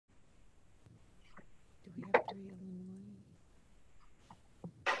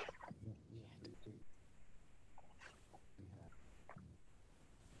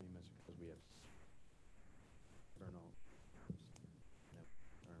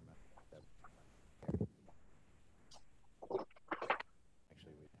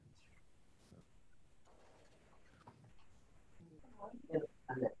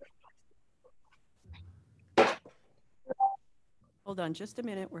on just a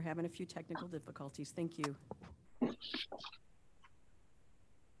minute. We're having a few technical difficulties. Thank you.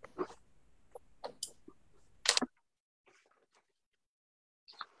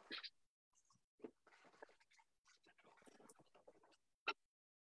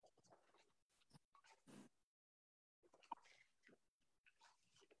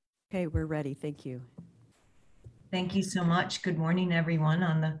 Okay, we're ready. Thank you. Thank you so much. Good morning, everyone,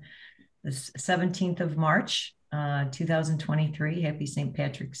 on the 17th of March, 2023. Happy St.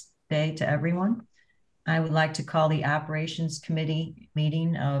 Patrick's Day to everyone. I would like to call the Operations Committee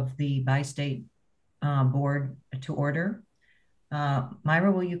meeting of the Bi-State Board to order. Myra,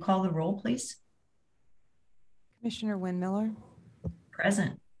 will you call the roll, please? Commissioner Wynn-Miller.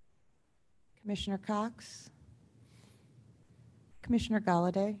 Present. Commissioner Cox. Commissioner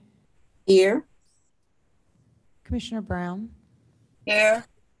Galladay. Here. Commissioner Brown. Here.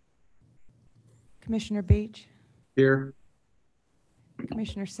 Commissioner Beach. Here.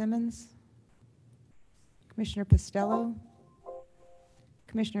 Commissioner Simmons. Commissioner Costello.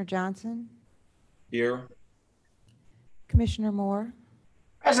 Commissioner Johnson. Here. Commissioner Moore.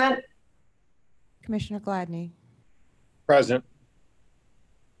 Present. Commissioner Gladney. Present.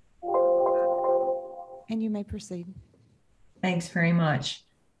 And you may proceed. Thanks very much.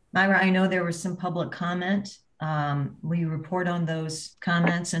 Myra, I know there was some public comment. Will you report on those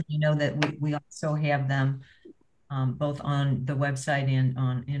comments? And you know that we also have them both on the website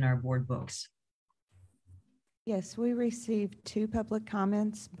and in our board books. Yes, we received 2 public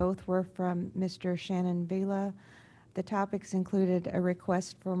comments. Both were from Mr. Shannon Vila. The topics included a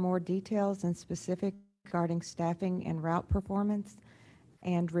request for more details and specific regarding staffing and route performance,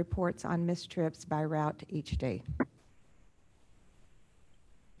 and reports on missed trips by route each day.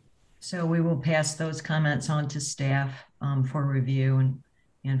 So we will pass those comments on to staff for review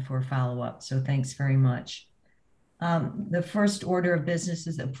and for follow-up. So thanks very much. The first order of business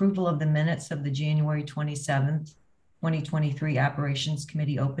is approval of the minutes of the January 27th, 2023 Operations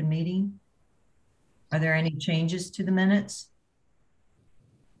Committee open meeting. Are there any changes to the minutes?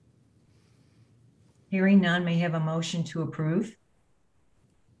 Hearing none, may I have a motion to approve?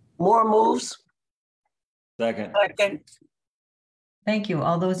 Moore moves. Second. Second. Thank you.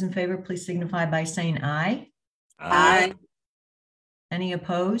 All those in favor, please signify by saying aye. Aye. Any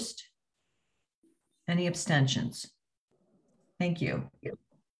opposed? Any abstentions? Thank you.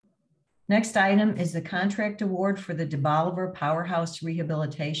 Next item is the contract award for the DeBolivar Powerhouse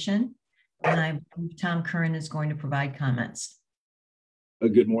Rehabilitation. And I believe Tom Curran is going to provide comments.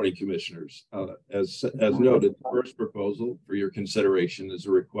 Good morning, Commissioners. As noted, the first proposal for your consideration is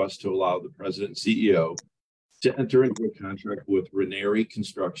a request to allow the President and CEO to enter into a contract with Ranieri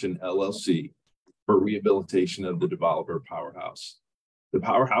Construction, LLC for rehabilitation of the DeBolivar Powerhouse. The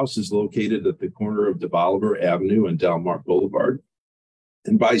powerhouse is located at the corner of DeBolivar Avenue and Delmar Boulevard,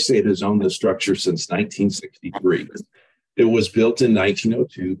 and Bi-State has owned the structure since 1963. It was built in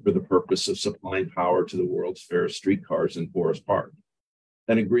 1902 for the purpose of supplying power to the world's fairest streetcars in Forest Park.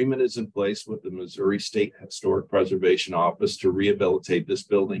 An agreement is in place with the Missouri State Historic Preservation Office to rehabilitate this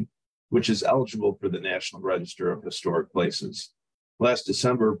building, which is eligible for the National Register of Historic Places. Last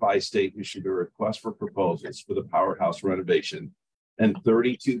December, Bi-State issued a request for proposals for the powerhouse renovation, and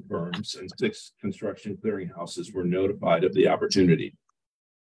 32 firms and 6 construction clearinghouses were notified of the opportunity.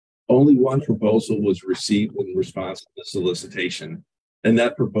 Only one proposal was received in response to the solicitation, and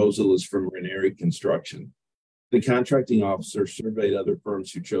that proposal is from Ranieri Construction. The contracting officer surveyed other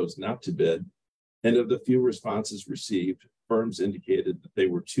firms who chose not to bid, and of the few responses received, firms indicated that they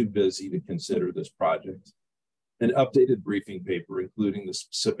were too busy to consider this project. An updated briefing paper, including the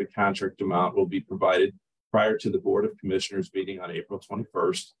specific contract amount, will be provided prior to the Board of Commissioners meeting on April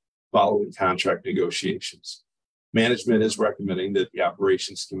 21st, following contract negotiations. Management is recommending that the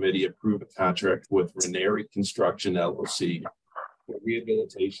Operations Committee approve a contract with Ranieri Construction, LLC for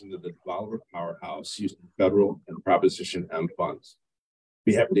rehabilitation of the DeBolivar Powerhouse using federal and Proposition M funds.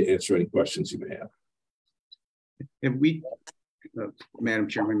 Be happy to answer any questions you may have. Have we, Madam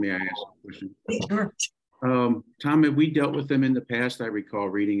Chairman, may I ask a question? Sure. Tom, have we dealt with them in the past? I recall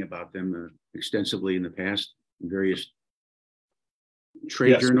reading about them extensively in the past in various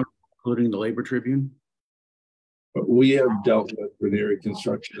trade journals, including the Labor Tribune. We have dealt with Ranieri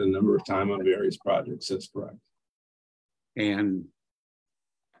Construction a number of times on various projects. That's correct. And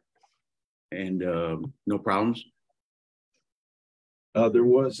no problems? There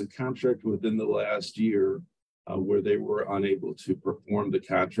was a contract within the last year where they were unable to perform the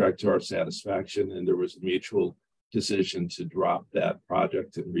contract to our satisfaction, and there was a mutual decision to drop that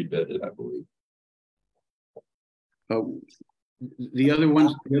project and rebid it, I believe. The other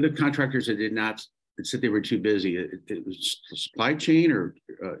ones, the other contractors that did not it said they were too busy. It was supply chain or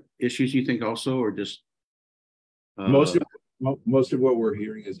issues you think also, or just? Most of what we're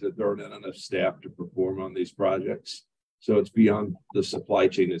hearing is that there are not enough staff to perform on these projects. So it's beyond the supply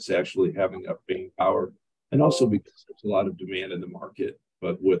chain. It's actually having enough paying power, and also because there's a lot of demand in the market,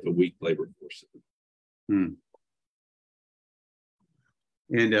 but with a weak labor force. And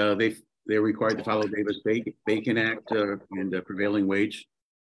they're required to follow Davis-Bacon Act and prevailing wage,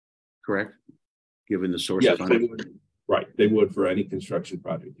 correct? Given the source Yes, of funding. right. They would for any construction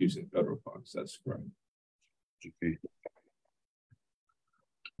project using federal funds. That's correct. Okay.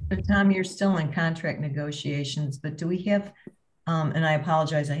 But Tom, you're still in contract negotiations, but do we have, and I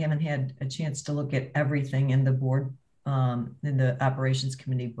apologize, I haven't had a chance to look at everything in the board, in the operations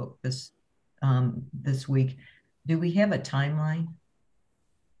committee book this week. Do we have a timeline?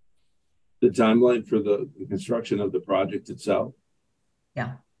 The timeline for the construction of the project itself?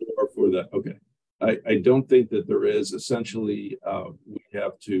 Yeah. Or for the, okay. I don't think that there is. Essentially, we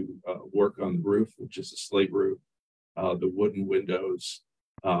have to work on the roof, which is a slate roof, the wooden windows.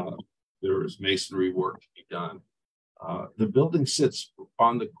 There is masonry work to be done. The building sits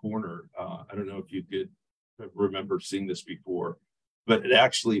on the corner. I don't know if you could remember seeing this before, but it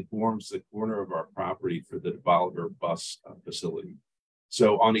actually forms the corner of our property for the Bolivar bus facility.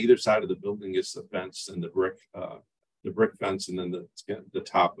 So on either side of the building is the fence and the brick fence, and then the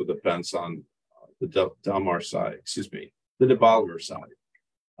top of the fence on the Delmar side, the DeBolivar side.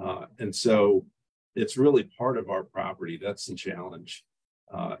 And so it's really part of our property. That's the challenge.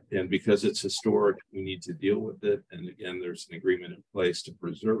 And because it's historic, we need to deal with it. And again, there's an agreement in place to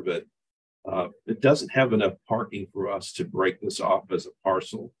preserve it. It doesn't have enough parking for us to break this off as a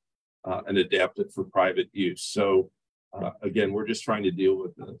parcel and adapt it for private use. So again, we're just trying to deal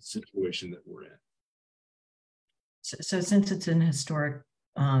with the situation that we're in. So since it's an historic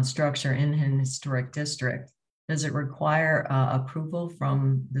structure in an historic district, does it require approval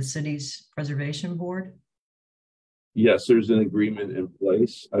from the city's preservation board? Yes, there's an agreement in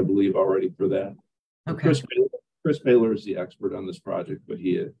place, I believe, already for that. Okay. Chris Baylor is the expert on this project, but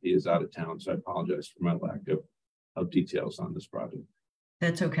he is out of town, so I apologize for my lack of details on this project.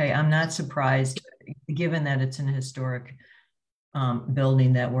 That's okay. I'm not surprised, given that it's an historic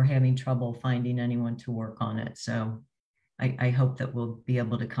building, that we're having trouble finding anyone to work on it. So I hope that we'll be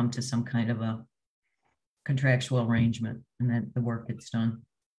able to come to some kind of a contractual arrangement and that the work gets done.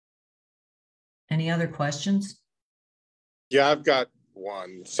 Any other questions? Yeah, I've got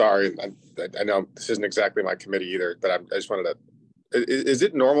one. Sorry, I know this isn't exactly my committee either, but I just wanted to, is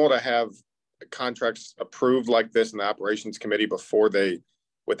it normal to have contracts approved like this in the operations committee before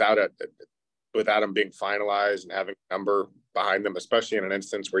without them being finalized and having a number behind them, especially in an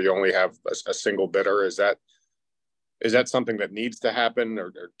instance where you only have a single bidder? Is that something that needs to happen,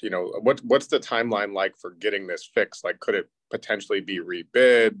 or what's the timeline like for getting this fixed? Like, could it potentially be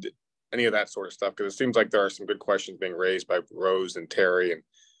rebid? Any of that sort of stuff, because it seems like there are some good questions being raised by Rose and Terry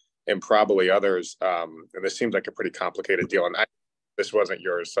and probably others. And this seems like a pretty complicated deal. And this wasn't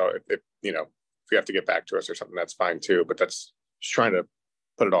yours, so if you have to get back to us or something, that's fine too. But that's just trying to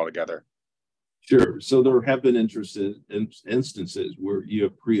put it all together. Sure. So there have been instances where you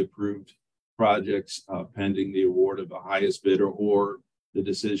have pre-approved projects pending the award of the highest bidder or the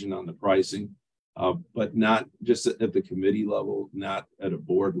decision on the pricing. But not just at the committee level, not at a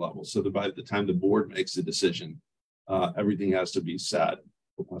board level. So that by the time the board makes a decision, everything has to be set.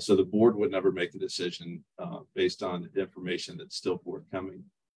 So the board would never make a decision based on information that's still forthcoming.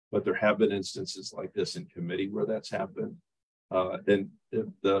 But there have been instances like this in committee where that's happened. And if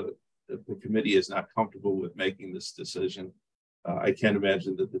the committee is not comfortable with making this decision, I can't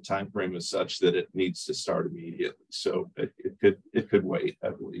imagine that the time frame is such that it needs to start immediately. So it could wait, I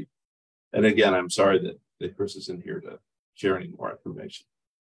believe. And again, I'm sorry that Chris isn't here to share any more information.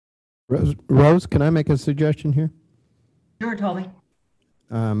 Rose, can I make a suggestion here? Sure, Toby.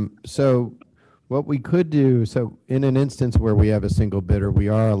 So what we could do, so in an instance where we have a single bidder, we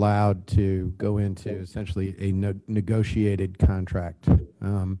are allowed to go into essentially a negotiated contract.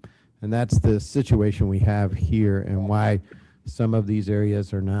 And that's the situation we have here, and why some of these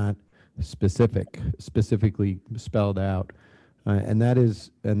areas are not specifically spelled out. And that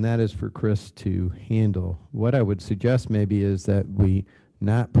is for Chris to handle. What I would suggest maybe is that we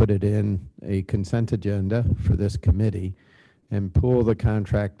not put it in a consent agenda for this committee and pull the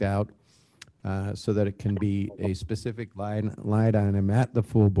contract out so that it can be a specific line item at the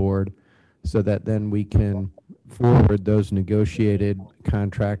full board, so that then we can forward those negotiated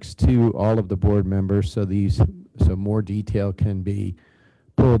contracts to all of the board members, so more detail can be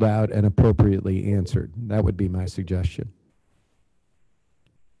pulled out and appropriately answered. That would be my suggestion.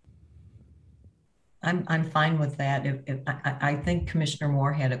 I'm fine with that. I think Commissioner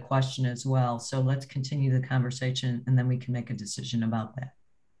Moore had a question as well. So let's continue the conversation and then we can make a decision about that.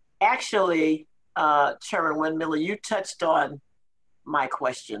 Actually, Chairman Windmiller, you touched on my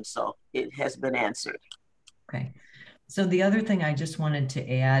question, so it has been answered. Okay. So the other thing I just wanted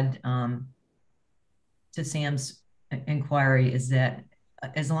to add to Sam's inquiry is that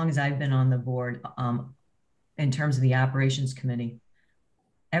as long as I've been on the board, in terms of the operations committee,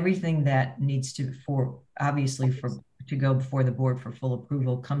 everything that needs to to go before the board for full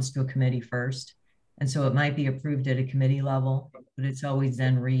approval comes to a committee first. And so it might be approved at a committee level, but it's always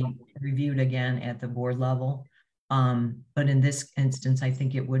then reviewed again at the board level. But in this instance, I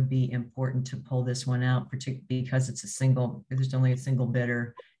think it would be important to pull this one out, particularly because there's only a single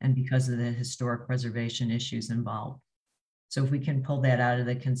bidder and because of the historic preservation issues involved. So if we can pull that out of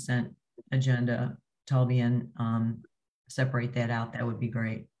the consent agenda, Toby, and separate that out, that would be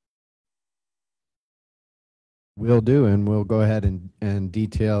great. Will do, and we'll go ahead and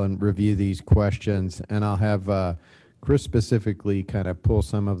detail and review these questions, and I'll have Chris specifically kind of pull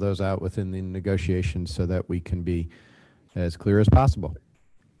some of those out within the negotiations so that we can be as clear as possible.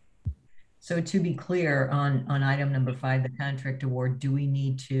 So to be clear on item number 5, the contract award, do we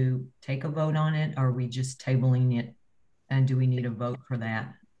need to take a vote on it, or are we just tabling it, and do we need a vote for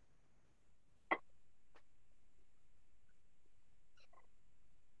that?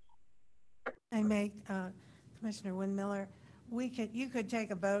 I make Commissioner Windmiller, you could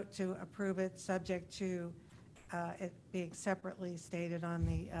take a vote to approve it, subject to it being separately stated on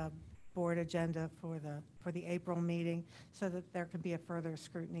the board agenda for the April meeting, so that there could be a further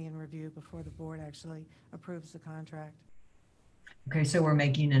scrutiny and review before the board actually approves the contract. Okay, so we're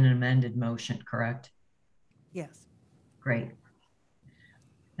making an amended motion, correct? Yes. Great.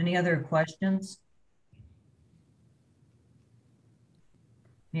 Any other questions?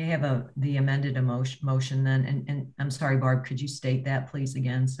 You have the amended motion then, and I'm sorry, Barb, could you state that please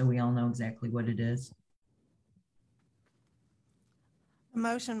again so we all know exactly what it is? The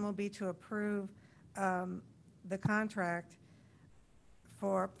motion will be to approve the contract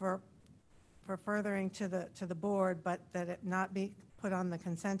for furthering to the board, but that it not be put on the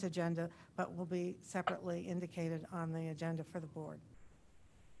consent agenda, but will be separately indicated on the agenda for the board.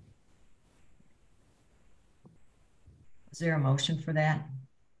 Is there a motion for that?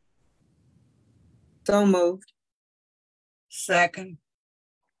 So moved. Second.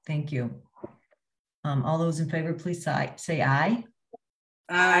 Thank you. All those in favor, please say aye.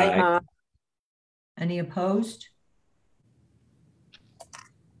 Aye. Any opposed?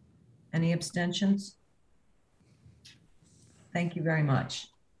 Any abstentions? Thank you very much.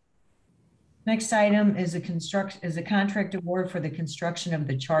 Next item is a contract award for the construction of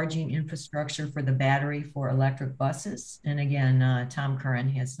the charging infrastructure for the battery for electric buses. And again, Tom Curran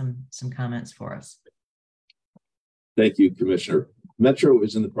has some comments for us. Thank you, Commissioner. Metro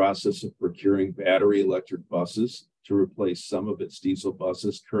is in the process of procuring battery electric buses to replace some of its diesel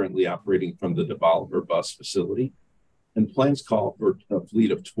buses currently operating from the DeVolver bus facility. And plans call for a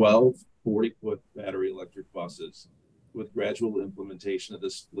fleet of 12 40-foot battery electric buses, with gradual implementation of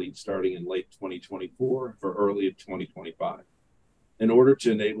this fleet starting in late 2024 or early 2025. In order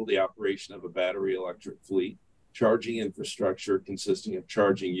to enable the operation of a battery electric fleet, charging infrastructure consisting of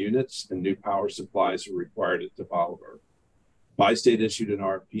charging units and new power supplies are required at DeVolver. Bi-State issued an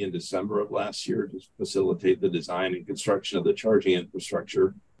RFP in December of last year to facilitate the design and construction of the charging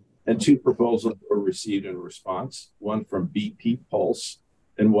infrastructure, and 2 proposals were received in response, one from BP Pulse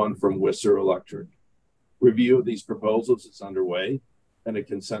and one from Whistler Electric. Review of these proposals is underway, and a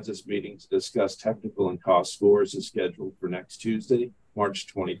consensus meeting to discuss technical and cost scores is scheduled for next Tuesday, March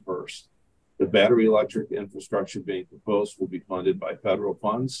 21st. The battery electric infrastructure being proposed will be funded by federal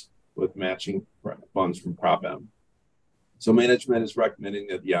funds with matching funds from Prop M. So management is recommending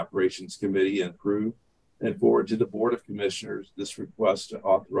that the operations committee approve and forward to the Board of Commissioners this request to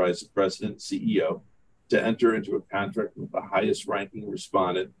authorize the president and CEO to enter into a contract with the highest ranking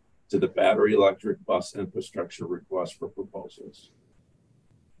respondent to the battery electric bus infrastructure request for proposals.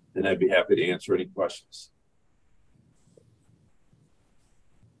 And I'd be happy to answer any questions.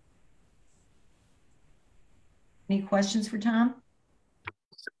 Any questions for Tom?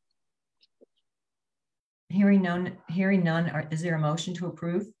 Hearing none, is there a motion to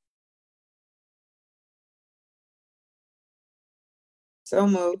approve? So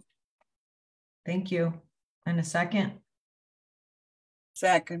moved. Thank you. And a second?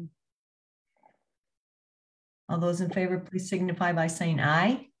 Second. All those in favor, please signify by saying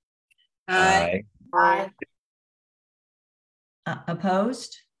aye. Aye. Aye.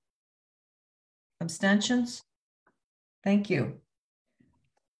 Opposed? Abstentions? Thank you.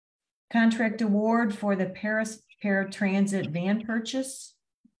 Contract award for the Paris paratransit van purchase.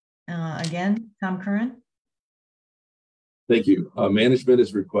 Again, Tom Curran. Thank you. Management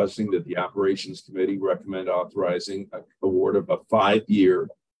is requesting that the Operations Committee recommend authorizing a award of a 5-year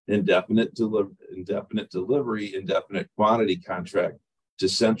indefinite delivery, indefinite quantity contract to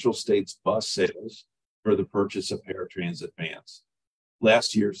Central States Bus Sales for the purchase of paratransit vans.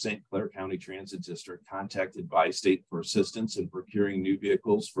 Last year, St. Clair County Transit District contacted Bi-State for assistance in procuring new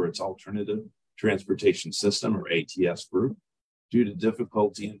vehicles for its alternative transportation system, or ATS group, due to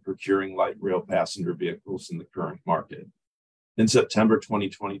difficulty in procuring light rail passenger vehicles in the current market. In September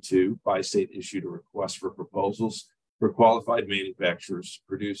 2022, Bi-State issued a request for proposals for qualified manufacturers to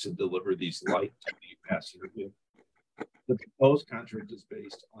produce and deliver these light passenger vehicles. The proposed contract is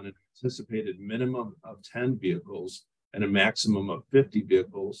based on an anticipated minimum of 10 vehicles and a maximum of 50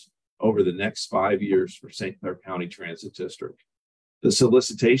 vehicles over the next 5 years for St. Clair County Transit District. The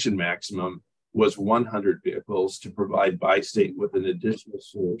solicitation maximum was 100 vehicles to provide Bi-State with an additional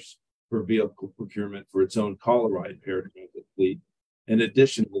source for vehicle procurement for its own Colorado paratransit fleet, in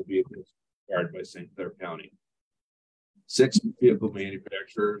addition to the vehicles required by St. Clair County. 6 vehicle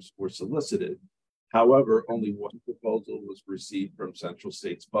manufacturers were solicited. However, only one proposal was received from Central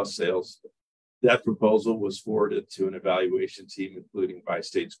States Bus Sales. That proposal was forwarded to an evaluation team, including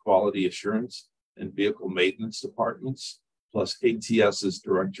Bi-State's quality assurance and vehicle maintenance departments, plus ATS's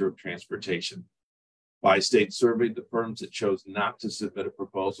Director of Transportation. Bi-State surveyed the firms that chose not to submit a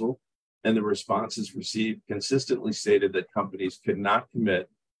proposal, and the responses received consistently stated that companies could not commit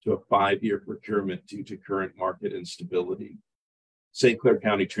to a 5-year procurement due to current market instability. St. Clair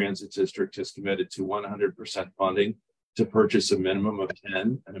County Transit District has committed to 100% funding to purchase a minimum of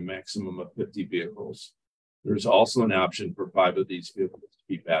 10 and a maximum of 50 vehicles. There's also an option for 5 of these vehicles to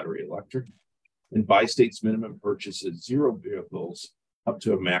be battery electric. And Bi-State's minimum purchase is 0 vehicles up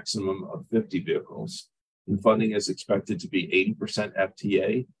to a maximum of 50 vehicles. And funding is expected to be 80%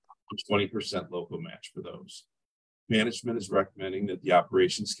 FTA and 20% local match for those. Management is recommending that the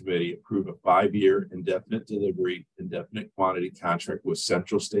Operations Committee approve a 5-year indefinite delivery, indefinite quantity contract with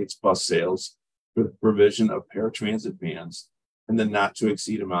Central States Bus Sales for the provision of paratransit vans and the not to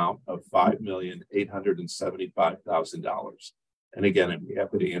exceed amount of $5,875,000. And again, I'd be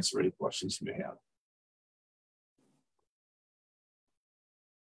happy to answer any questions you may have.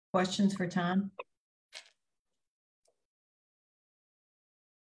 Questions for Tom?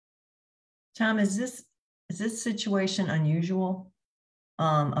 Tom, is this situation unusual?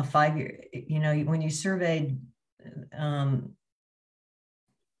 A 5-year, when you surveyed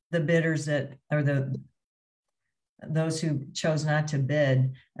the bidders that are those who chose not to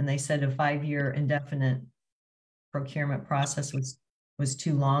bid, and they said a 5-year indefinite procurement process was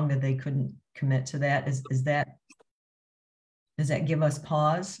too long, that they couldn't commit to that. Does that give us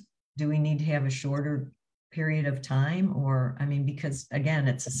pause? Do we need to have a shorter period of time? Or, because again,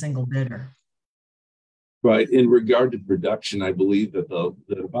 it's a single bidder. Right. In regard to production, I believe that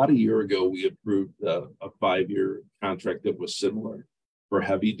about a year ago, we approved a 5-year contract that was similar for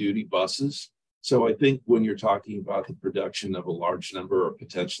heavy duty buses. So I think when you're talking about the production of a large number, or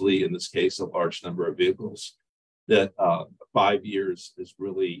potentially in this case, a large number of vehicles, that 5 years is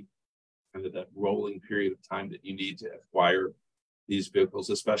really kind of that rolling period of time that you need to acquire these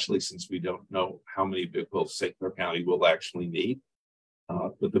vehicles, especially since we don't know how many vehicles St. Clair County will actually need.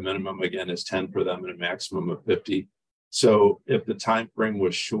 But the minimum again is 10 for them and a maximum of 50. So if the time frame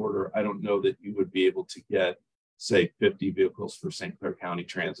was shorter, I don't know that you would be able to get, say, 50 vehicles for St. Clair County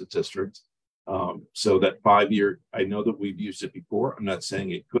Transit District. So that 5-year, I know that we've used it before. I'm not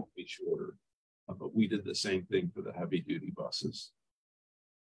saying it could be shorter, but we did the same thing for the heavy duty buses.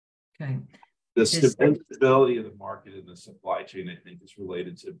 Okay. The stability of the market and the supply chain, I think, is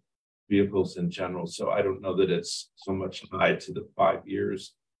related to vehicles in general. So I don't know that it's so much tied to the 5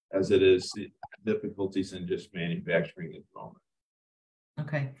 years as it is the difficulties in just manufacturing at the moment.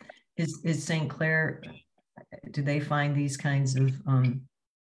 Okay. Is St. Clair, do they find these kinds of,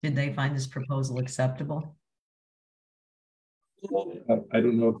 did they find this proposal acceptable? I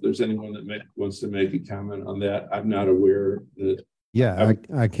don't know if there's anyone that wants to make a comment on that. I'm not aware that. Yeah,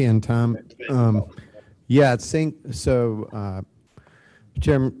 I can, Tom. Yeah,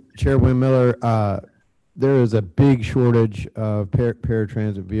 Chair Miller, there is a big shortage of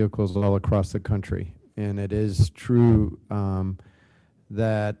paratransit vehicles all across the country. And it is true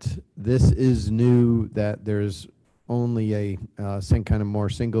that this is new, that there's only some kind of more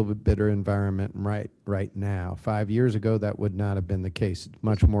single bidder environment right now. 5 years ago, that would not have been the case. It's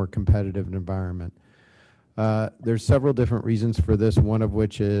much more competitive environment. There's several different reasons for this, one of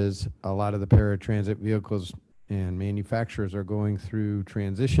which is a lot of the paratransit vehicles and manufacturers are going through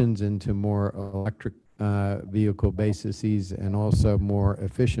transitions into more electric vehicle bases and also more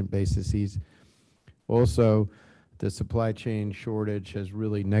efficient bases. Also, the supply chain shortage has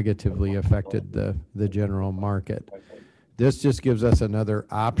really negatively affected the general market. This just gives us another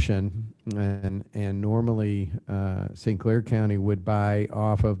option, and normally St. Clair County would buy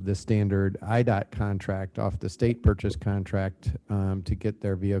off of the standard IDOT contract, off the state purchase contract to get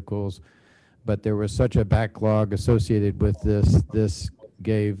their vehicles, but there was such a backlog associated with this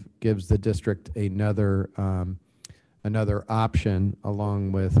gives the district another option,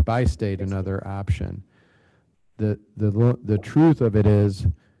 along with Bi-State another option. The truth of it is,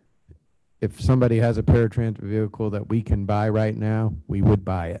 if somebody has a paratransit vehicle that we can buy right now, we would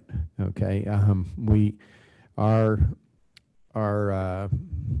buy it. Okay, our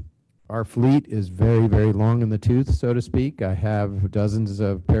fleet is very, very long in the tooth, so to speak. I have dozens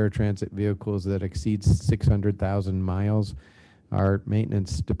of paratransit vehicles that exceed 600,000 miles. Our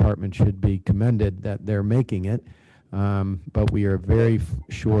maintenance department should be commended that they're making it, but we are very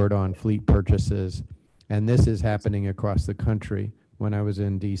short on fleet purchases, and this is happening across the country. When I was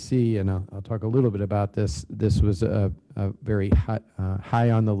in DC, and I'll talk a little bit about this, this was a very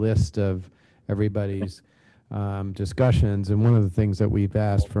high on the list of everybody's discussions. And one of the things that we've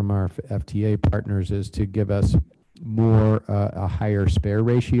asked from our FTA partners is to give us a higher spare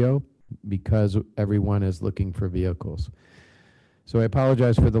ratio, because everyone is looking for vehicles. So I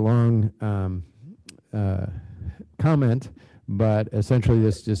apologize for the long comment, but essentially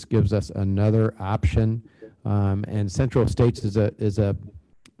this just gives us another option. And Central States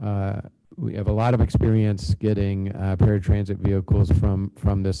we have a lot of experience getting paratransit vehicles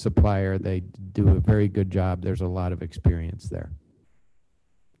from this supplier. They do a very good job. There's a lot of experience there.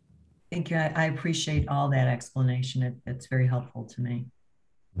 Thank you. I appreciate all that explanation. It's very helpful to me.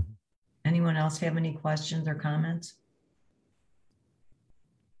 Anyone else have any questions or comments?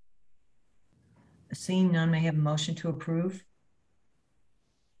 Seeing none, may I have a motion to approve?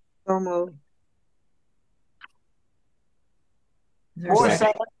 So moved. Is there a Or second?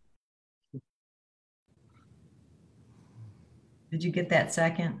 second. Did you get that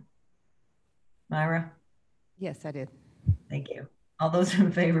second, Myra? Yes, I did. Thank you. All those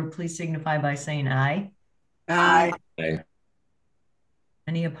in favor, please signify by saying aye. Aye.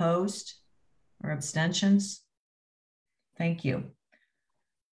 Any opposed or abstentions? Thank you.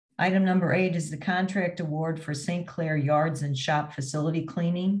 Item number 8 is the contract award for St. Clair Yards and Shop Facility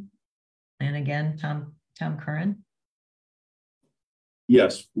Cleaning. And again, Tom Curran.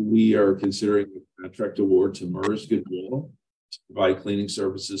 Yes, we are considering a contract award to MERS Goodwill to provide cleaning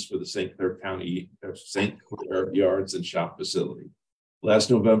services for the St. Clair Yards and Shop Facility.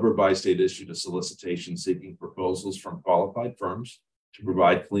 Last November, Bi-State issued a solicitation seeking proposals from qualified firms to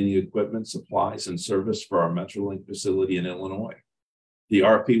provide cleaning equipment, supplies, and service for our Metrolink facility in Illinois. The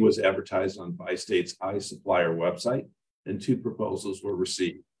RFP was advertised on Bi-State's iSupplier website, and 2 proposals were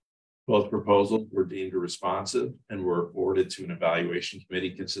received. Both proposals were deemed responsive and were forwarded to an evaluation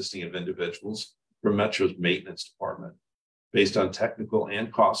committee consisting of individuals from Metro's maintenance department. Based on technical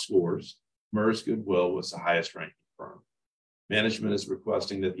and cost scores, MERS Goodwill was the highest ranking firm. Management is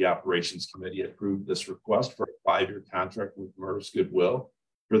requesting that the operations committee approve this request for a 5-year contract with MERS Goodwill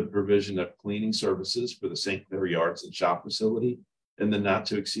for the provision of cleaning services for the St. Clair Yards and Shop Facility in the not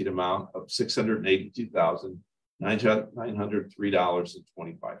to exceed amount of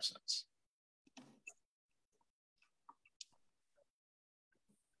 $682,903.25.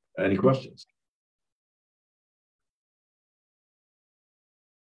 Any questions?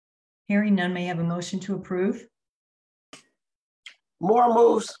 Hearing none, may I have a motion to approve? More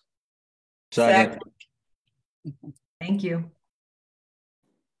moves. Second. Thank you.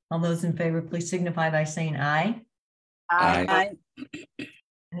 All those in favor, please signify by saying aye. Aye.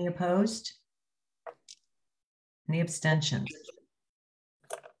 Any opposed? Any abstentions?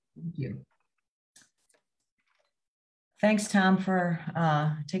 Thank you. Thanks, Tom, for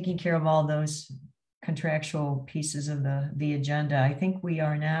taking care of all those contractual pieces of the agenda. I think we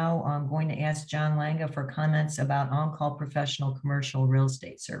are now going to ask John Langa for comments about on-call professional commercial real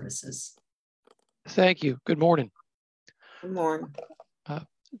estate services. Thank you. Good morning. Good morning.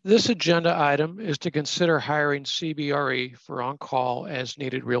 This agenda item is to consider hiring CBRE for on-call as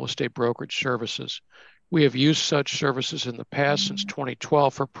needed real estate brokerage services. We have used such services in the past since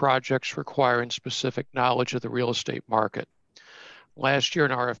 2012 for projects requiring specific knowledge of the real estate market. Last year,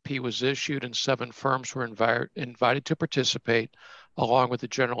 an RFP was issued and 7 firms were invited to participate, along with a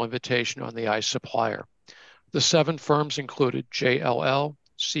general invitation on the iSupplier. The 7 firms included JLL,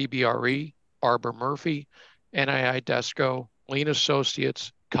 CBRE, Arbor Murphy, NII Desco, Lean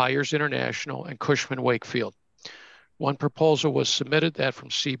Associates, Colliers International, and Cushman Wakefield. One proposal was submitted, that from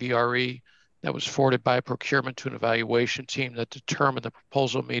CBRE, that was forwarded by procurement to an evaluation team that determined the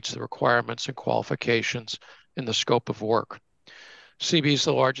proposal meets the requirements and qualifications in the scope of work. CB is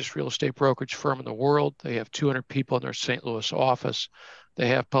the largest real estate brokerage firm in the world. They have 200 people in their St. Louis office. They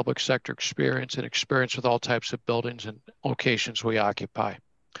have public sector experience and experience with all types of buildings and locations we occupy.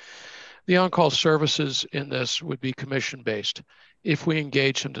 The on-call services in this would be commission-based. If we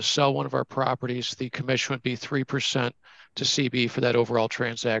engage them to sell one of our properties, the commission would be 3% to CB for that overall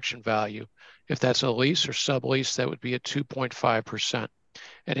transaction value. If that's a lease or sublease, that would be at 2.5%.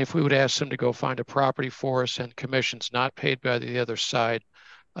 And if we would ask them to go find a property for us and commissions not paid by the other side,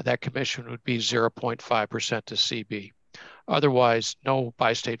 that commission would be 0.5% to CB. Otherwise, no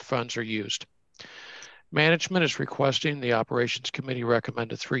bi-state funds are used. Management is requesting the Operations Committee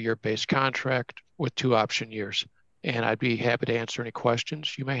recommend a 3-year base contract with 2 option years. And I'd be happy to answer any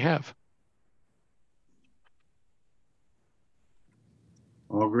questions you may have.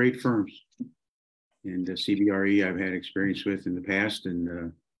 All great firms. And CBRE I've had experience with in the past,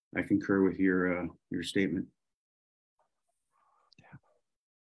 and I concur with your statement.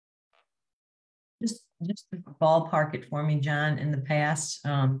 Just to ballpark it for me, John, in the past,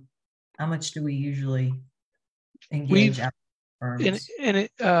 how much do we usually engage our firms?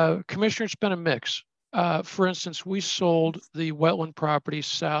 Commissioner, it's been a mix. For instance, we sold the wetland property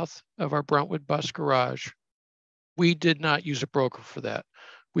south of our Brentwood bus garage. We did not use a broker for that.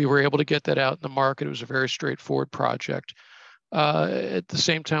 We were able to get that out in the market. It was a very straightforward project. At the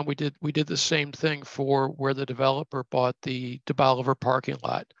same time, we did the same thing for where the developer bought the DeBoliver parking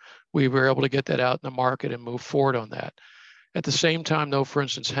lot. We were able to get that out in the market and move forward on that. At the same time, though, for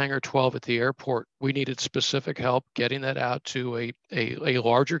instance, Hangar 12 at the airport, we needed specific help getting that out to a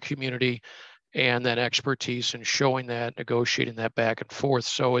larger community, and then expertise in showing that, negotiating that back and forth.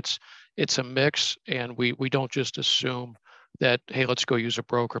 So it's a mix, and we don't just assume that, hey, let's go use a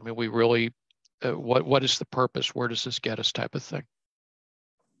broker. I mean, we really, what is the purpose? Where does this get us type of thing?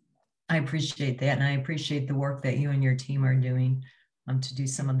 I appreciate that. And I appreciate the work that you and your team are doing to do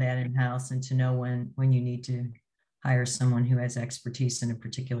some of that in-house and to know when you need to hire someone who has expertise in a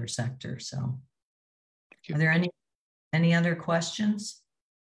particular sector. So are there any other questions?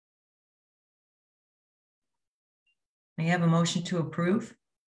 May I have a motion to approve?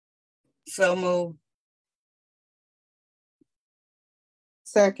 So moved.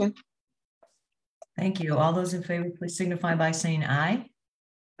 Second. Thank you. All those in favor, please signify by saying aye.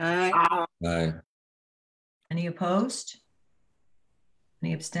 Aye. Aye. Any opposed?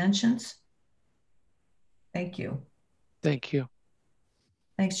 Any abstentions? Thank you. Thank you.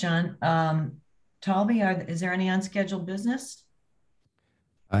 Thanks, John. Talby, is there any unscheduled business?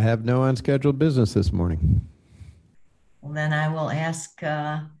 I have no unscheduled business this morning. Well, then I will ask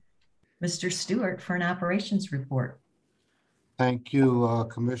Mr. Stewart for an operations report. Thank you,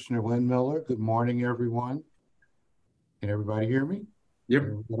 Commissioner Windmiller. Good morning, everyone. Can everybody hear me? Yep.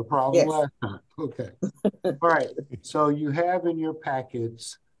 We got a problem last time. Okay. All right. So you have in your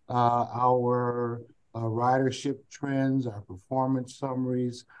packets our ridership trends, our performance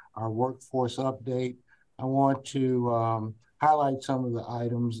summaries, our workforce update. I want to highlight some of the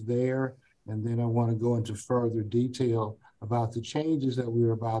items there, and then I want to go into further detail about the changes that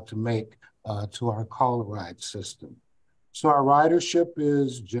we're about to make to our call-a-ride system. So our ridership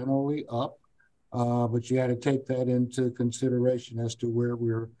is generally up, but you had to take that into consideration as to where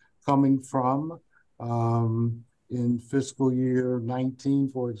we're coming from. In fiscal year 19,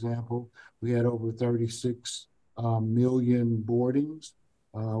 for example, we had over 36 million boardings,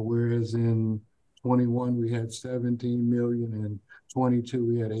 whereas in 21 we had 17 million, and 22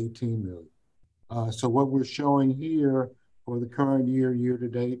 we had 18 million. So what we're showing here for the current year, year to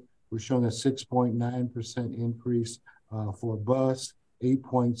date, we're showing a 6.9% increase for bus,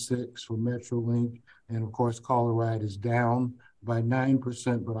 8.6 for Metrolink, and of course, Call-a-Ride is down by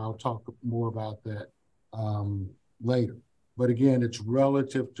 9%, but I'll talk more about that later. But again, it's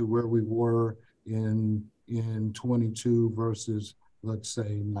relative to where we were in 22 versus, let's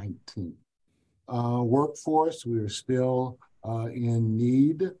say, 19. Workforce, we are still in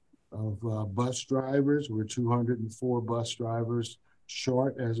need of bus drivers. We're 204 bus drivers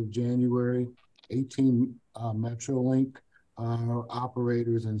short as of January, 18 Metrolink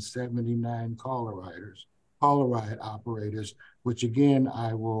operators, and 79 Call-a-Ride operators, which again,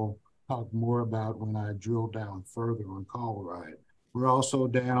 I will talk more about when I drill down further on Call-a-Ride. We're also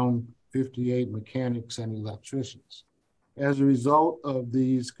down 58 mechanics and electricians. As a result of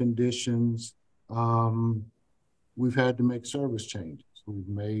these conditions, we've had to make service changes. We've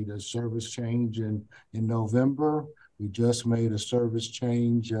made a service change in November. We just made a service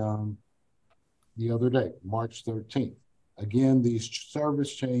change the other day, March 13th. Again, these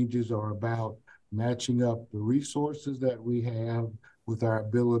service changes are about matching up the resources that we have with our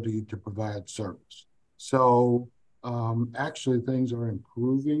ability to provide service. So actually things are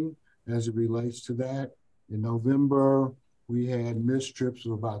improving as it relates to that. In November, we had missed trips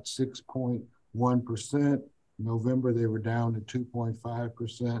of about 6.1%. November, they were down to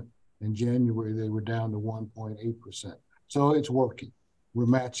 2.5%. In January, they were down to 1.8%. So it's working. We're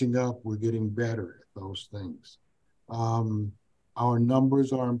matching up. We're getting better at those things. Our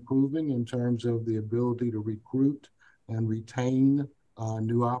numbers are improving in terms of the ability to recruit and retain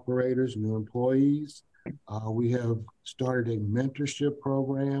new operators, new employees. We have started a mentorship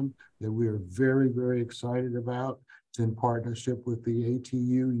program that we are very, very excited about. It's in partnership with the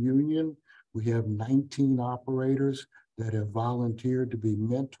ATU union. We have 19 operators that have volunteered to be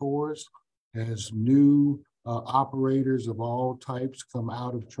mentors as new operators of all types come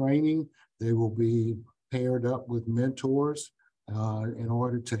out of training. They will be paired up with mentors in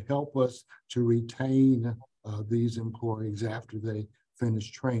order to help us to retain these employees after they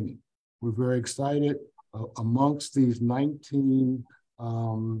finish training. We're very excited. Amongst these 19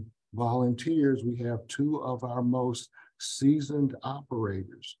 volunteers, we have two of our most seasoned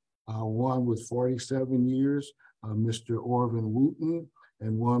operators, one with 47 years, Mr. Orvin Wooten,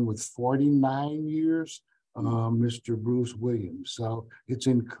 and one with 49 years, Mr. Bruce Williams. So it's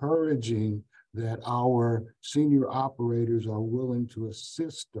encouraging that our senior operators are willing to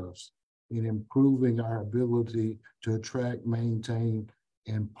assist us in improving our ability to attract, maintain,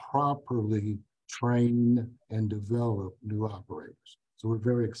 and properly train and develop new operators. So we're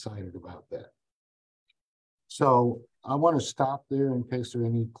very excited about that. So I want to stop there in case there are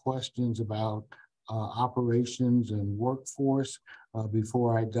any questions about operations and workforce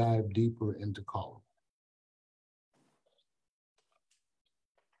before I dive deeper into Colorado.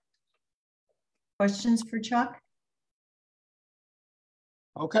 Questions for Chuck?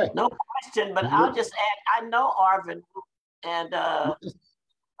 Okay. No question, but I'll just add, I know Arvin and an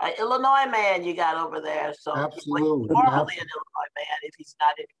Illinois man you got over there. So absolutely. He's formerly an Illinois man if he's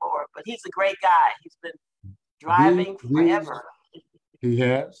not anymore, but he's a great guy. He's been driving forever. He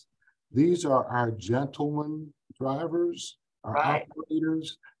has. These are our gentleman drivers, our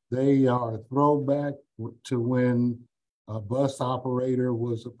operators. They are a throwback to when a bus operator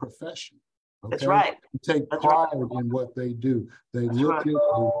was a profession. Okay? That's right. They take pride in what they do. They look it, they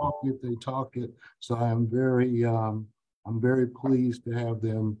walk it, they talk it. So I'm very pleased to have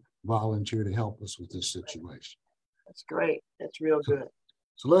them volunteer to help us with this situation. That's great. That's real good.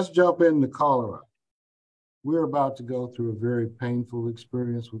 So let's jump into Colorado. We're about to go through a very painful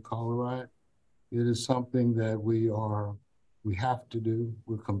experience with Colorado. It is something that we have to do.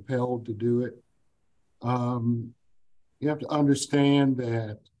 We're compelled to do it. You have to understand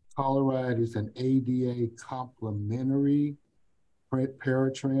that Colorado is an ADA complementary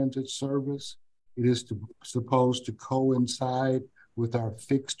paratransit service. It is supposed to coincide with our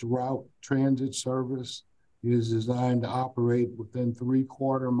fixed route transit service. It is designed to operate within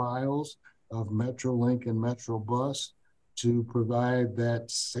 3/4 miles of Metrolink and Metrobus to provide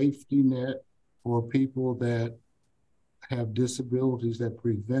that safety net for people that have disabilities that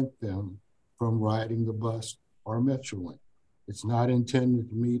prevent them from riding the bus or Metrolink. It's not intended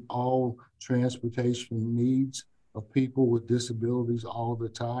to meet all transportation needs of people with disabilities all the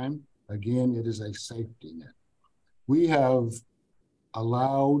time. Again, it is a safety net. We have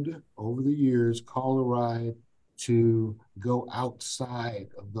allowed over the years Colorado to go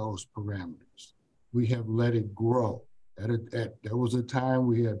outside of those parameters. We have let it grow. There was a time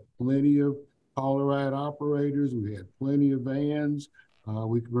we had plenty of Colorado operators, we had plenty of vans,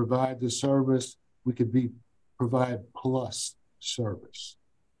 we could provide the service, we could provide plus service.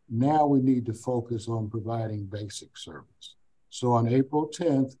 Now we need to focus on providing basic service. So on April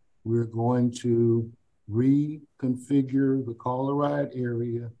 10th, we're going to reconfigure the Colorado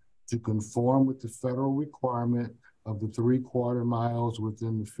area to conform with the federal requirement of the 3/4 miles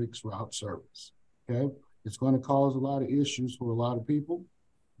within the fixed route service, okay? It's going to cause a lot of issues for a lot of people,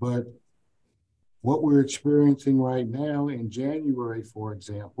 but what we're experiencing right now in January, for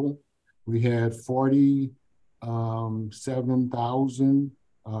example, we had 47,000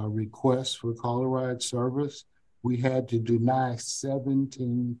 requests for Colorado service. We had to deny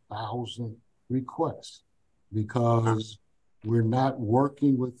 17,000 requests because we're not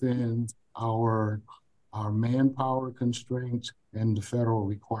working within our manpower constraints and the federal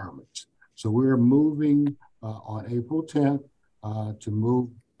requirements. So we're moving on April 10th to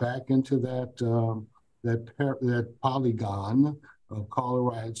move back into that polygon of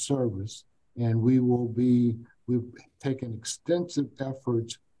Colorado service, and we've taken extensive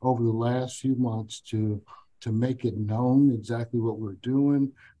efforts over the last few months to make it known exactly what we're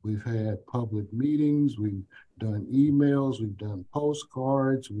doing. We've had public meetings, we've done emails, we've done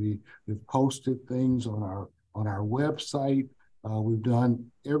postcards, we've posted things on our website. We've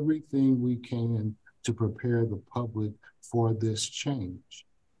done everything we can to prepare the public for this change.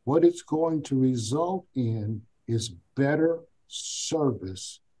 What it's going to result in is better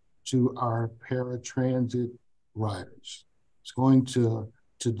service to our paratransit riders. It's going to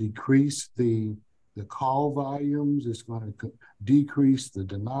decrease the call volumes. It's going to decrease the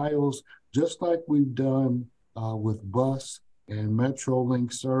denials, just like we've done with bus and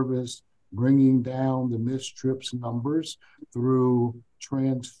Metrolink service, bringing down the missed trips numbers through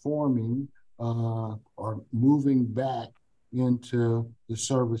transforming or moving back into the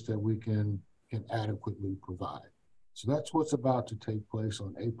service that we can adequately provide. So that's what's about to take place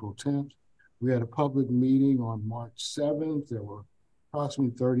on April 10th. We had a public meeting on March 7th. There were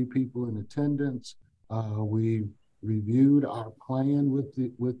approximately 30 people in attendance. We reviewed our plan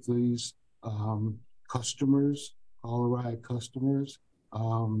with these customers, Colorado customers.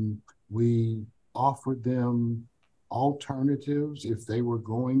 We offered them alternatives if they were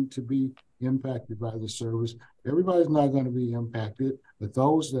going to be impacted by the service. Everybody's not going to be impacted, but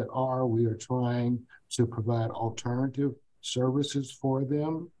those that are, we are trying to provide alternative services for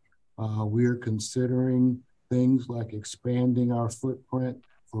them. We are considering things like expanding our footprint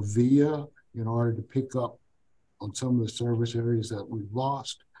for VIA in order to pick up on some of the service areas that we've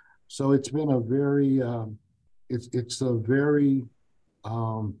lost. So it's been a very, it's a very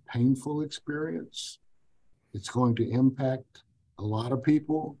painful experience. It's going to impact a lot of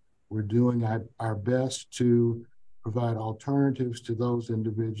people. We're doing our best to provide alternatives to those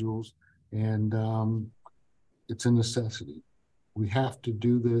individuals, and it's a necessity. We have to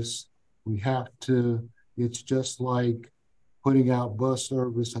do this. We have to, it's just like putting out bus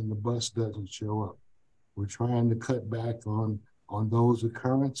service and the bus doesn't show up. We're trying to cut back on those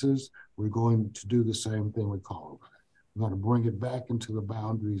occurrences. We're going to do the same thing with Colorado. We're going to bring it back into the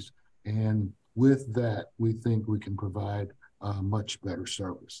boundaries, and with that, we think we can provide much better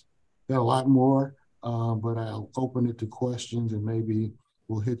service. Got a lot more, but I'll open it to questions, and maybe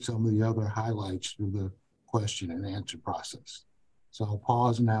we'll hit some of the other highlights through the question and answer process. So I'll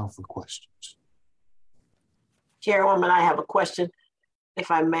pause now for questions. Chairwoman, I have a question,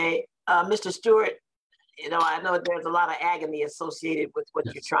 if I may. Mr. Stewart, you know, I know there's a lot of agony associated with what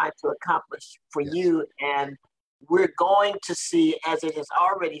you're trying to accomplish for you, and we're going to see, as it has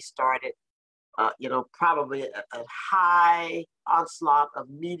already started, you know, probably a high onslaught of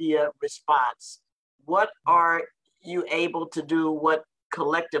media response. What are you able to do? What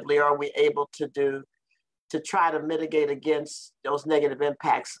collectively are we able to do to try to mitigate against those negative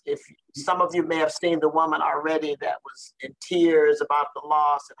impacts? If some of you may have seen the woman already that was in tears about the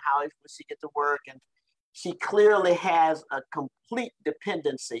loss and how would she get to work, and she clearly has a complete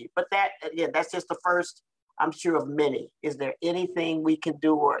dependency. But that, again, that's just the first, I'm sure, of many. Is there anything we can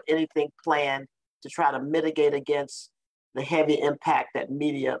do or anything planned to try to mitigate against the heavy impact that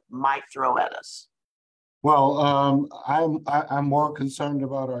media might throw at us? Well, I'm more concerned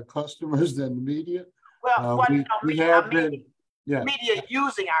about our customers than the media. Well, yeah, media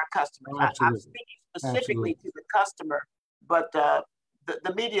using our customers. I'm speaking specifically to the customer, but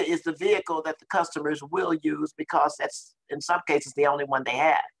the media is the vehicle that the customers will use because that's, in some cases, the only one they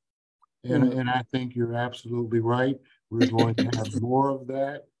have. And I think you're absolutely right. We're going to have more of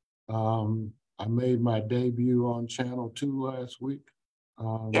that. I made my debut on Channel 2 last week.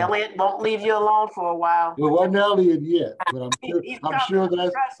 Elliot won't leave you alone for a while. It wasn't Elliot yet, but I'm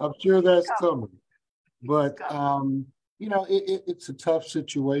sure that's coming. But you know, it's a tough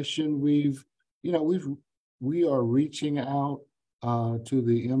situation. We are reaching out to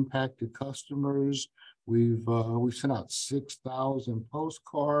the impacted customers. We've sent out 6,000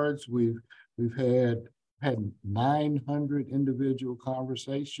 postcards. We've had 900 individual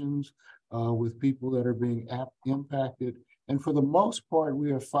conversations with people that are being impacted. And for the most part,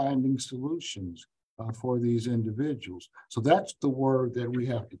 we are finding solutions for these individuals. So that's the word that we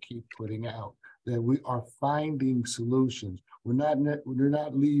have to keep putting out, that we are finding solutions. We're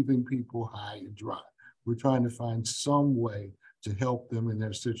not leaving people high and dry. We're trying to find some way to help them in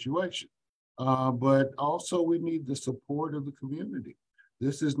their situation. But also we need the support of the community.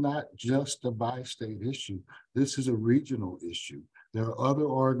 This is not just a bi-state issue. This is a regional issue. There are other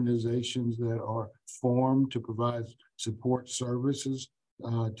organizations that are formed to provide support services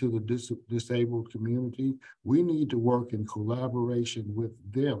to the disabled community. We need to work in collaboration with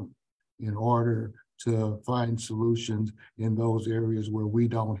them in order to find solutions in those areas where we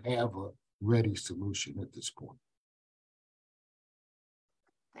don't have a ready solution at this point.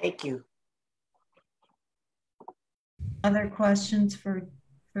 Thank you. Other questions for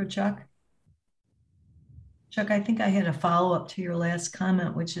Chuck? Chuck, I think I had a follow-up to your last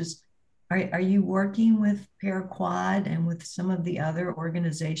comment, which is, are you working with Paraquad and with some of the other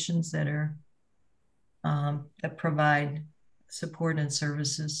organizations that are that provide support and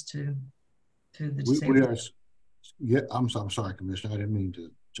services to the disabled? We are, yeah, I'm sorry, Commissioner, I didn't mean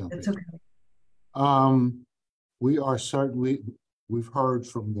to jump in. It's okay. We are certainly, we've heard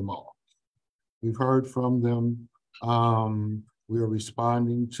from them all. We've heard from them. We are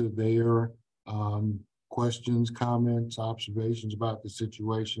responding to their questions, comments, observations about the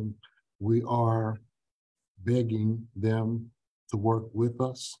situation. We are begging them to work with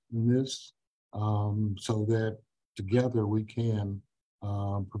us in this so that together we can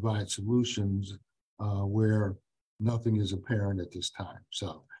provide solutions where nothing is apparent at this time.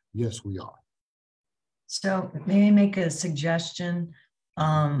 So yes, we are. So maybe make a suggestion,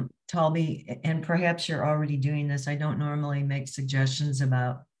 Talby, and perhaps you're already doing this. I don't normally make suggestions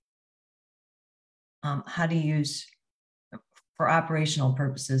about how to use for operational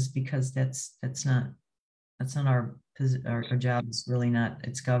purposes, because that's not our job. It's really not,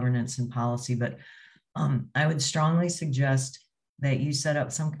 it's governance and policy. But I would strongly suggest that you set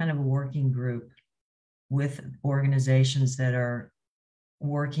up some kind of a working group with organizations that are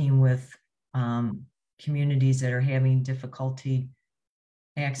working with communities that are having difficulty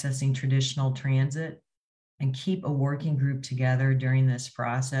accessing traditional transit, and keep a working group together during this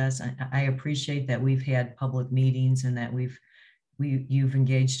process. I appreciate that we've had public meetings and that you've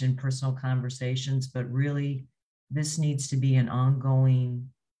engaged in personal conversations, but really this needs to be an ongoing,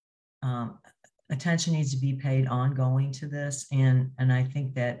 attention needs to be paid ongoing to this. And I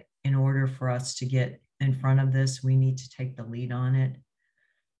think that in order for us to get in front of this, we need to take the lead on it.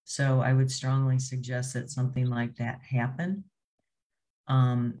 So I would strongly suggest that something like that happen,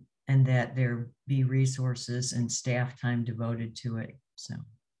 and that there be resources and staff time devoted to it. So,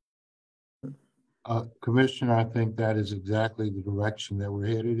 Commissioner, I think that is exactly the direction that we're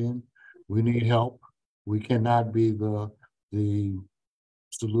headed in. We need help. We cannot be the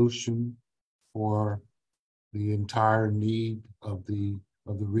solution for the entire need of the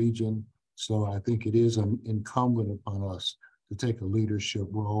region. So I think it is incumbent upon us to take a leadership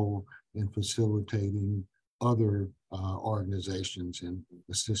role in facilitating other organizations in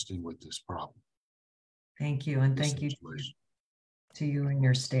assisting with this problem. Thank you. And thank you to you and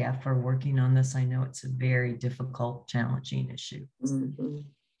your staff for working on this. I know it's a very difficult, challenging issue. Mm-hmm.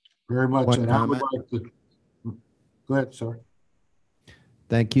 Very much. One And I would comment. like to, go ahead, sir.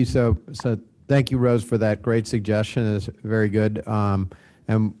 Thank you. So thank you, Rose, for that great suggestion. It's very good.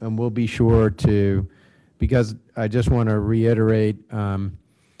 And we'll be sure to, because I just want to reiterate,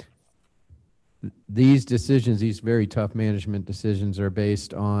 these decisions, these very tough management decisions, are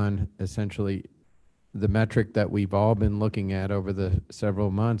based on essentially the metric that we've all been looking at over the several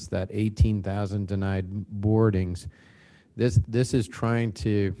months, that 18,000 denied boardings. This is trying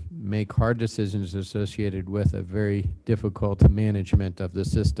to make hard decisions associated with a very difficult management of the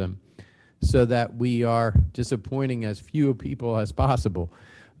system, so that we are disappointing as few people as possible.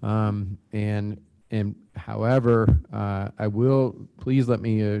 And however, I will, please let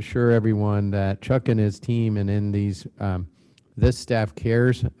me assure everyone that Chuck and his team and in these, this staff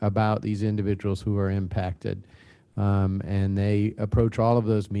cares about these individuals who are impacted. And they approach all of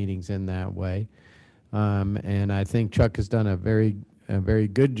those meetings in that way. And I think Chuck has done a very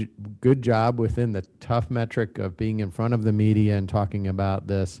good job within the tough metric of being in front of the media and talking about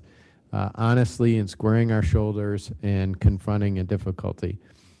this honestly, and squaring our shoulders and confronting a difficulty.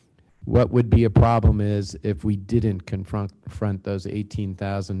 What would be a problem is if we didn't confront those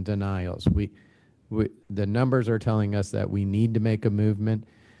 18,000 denials. The numbers are telling us that we need to make a movement.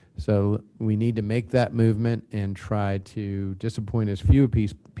 So we need to make that movement and try to disappoint as few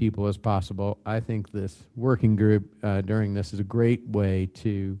people as possible. I think this working group during this is a great way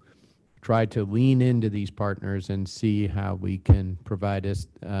to try to lean into these partners and see how we can provide us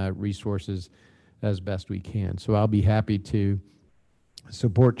resources as best we can. So I'll be happy to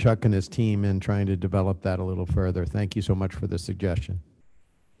support Chuck and his team in trying to develop that a little further. Thank you so much for the suggestion.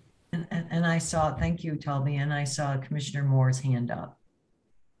 And I saw, thank you, Talby, and I saw Commissioner Moore's hand up.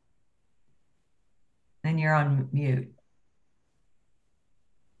 And you're on mute.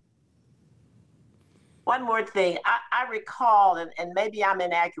 One more thing, I recall, and maybe I'm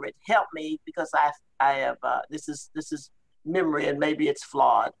inaccurate, help me, because I have, this is memory and maybe it's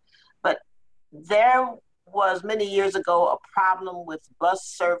flawed, but there was many years ago a problem with bus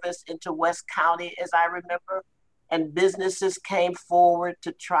service into West County, as I remember, and businesses came forward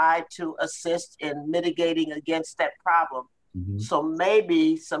to try to assist in mitigating against that problem. So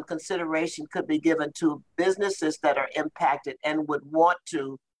maybe some consideration could be given to businesses that are impacted and would want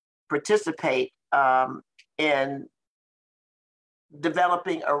to participate in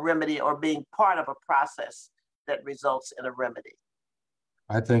developing a remedy or being part of a process that results in a remedy.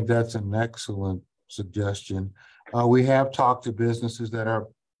 I think that's an excellent suggestion. We have talked to businesses that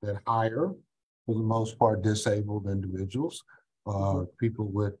hire, for the most part, disabled individuals, people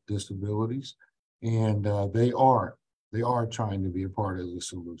with disabilities, and they are trying to be a part of the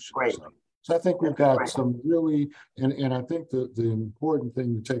solution. Great. So I think we've got some really, and I think the important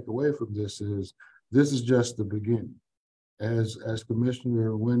thing to take away from this is just the beginning. As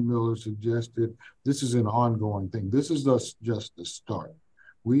Commissioner Windmiller suggested, this is an ongoing thing. This is just the start.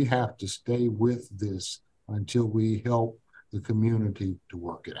 We have to stay with this until we help the community to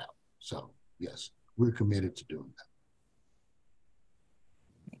work it out. So yes, we're committed to doing that.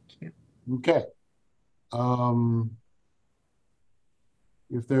 Thank you. Okay.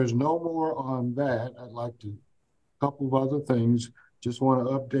 If there's no more on that, I'd like to, a couple of other things. Just want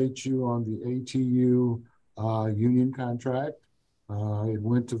to update you on the ATU union contract. It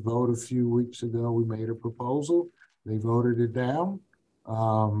went to vote a few weeks ago. We made a proposal. They voted it down.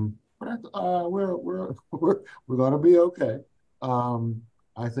 But we're going to be okay.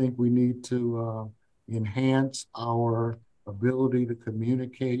 I think we need to enhance our ability to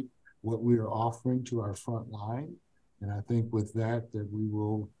communicate what we are offering to our front line. And I think with that we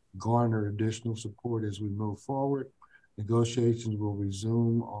will garner additional support as we move forward. Negotiations will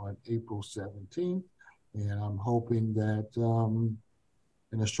resume on April 17th. And I'm hoping that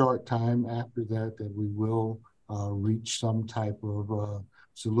in a short time after that we will reach some type of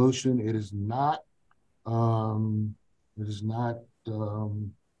solution. It is not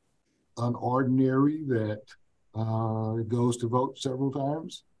unordinary that it goes to vote several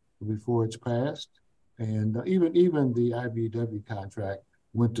times before it's passed. And even the IBEW contract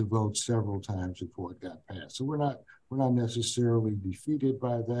went to vote several times before it got passed. So we're not necessarily defeated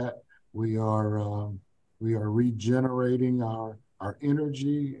by that. We are regenerating our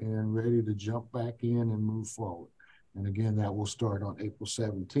energy and ready to jump back in and move forward. And again, that will start on April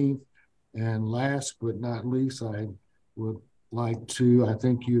 17th. And last but not least, I would like to, I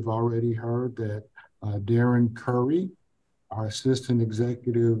think you've already heard that Darren Curry, our Assistant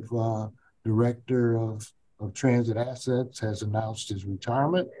Executive Director of Transit Assets, has announced his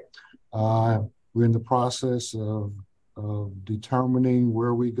retirement. We're in the process of determining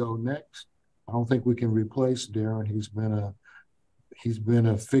where we go next. I don't think we can replace Darren. He's been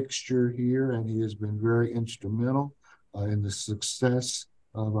a fixture here, and he has been very instrumental in the success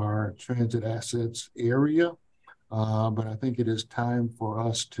of our transit assets area. But I think it is time for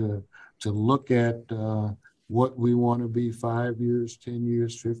us to look at what we want to be 5 years, 10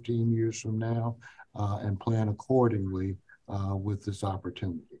 years, 15 years from now, and plan accordingly with this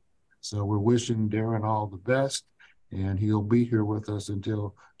opportunity. So we're wishing Darren all the best, and he'll be here with us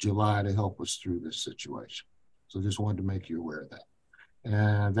until July to help us through this situation. So just wanted to make you aware of that.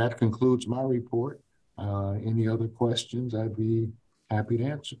 And that concludes my report. Any other questions, I'd be happy to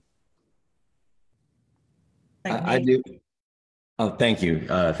answer. I do. Oh, thank you.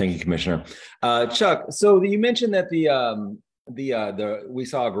 Thank you, Commissioner. Chuck, so you mentioned that we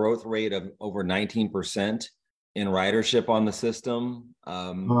saw a growth rate of over 19% in ridership on the system.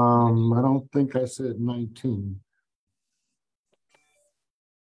 I don't think I said 19.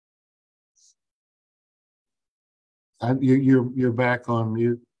 You're back on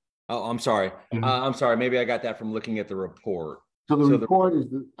mute. Oh, I'm sorry. I'm sorry. Maybe I got that from looking at the report. So the report is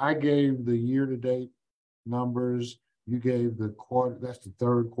that I gave the year-to-date numbers. You gave the quarter. That's the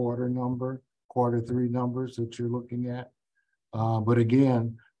third quarter number, quarter three numbers that you're looking at. But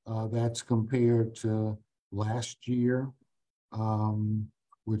again, that's compared to last year,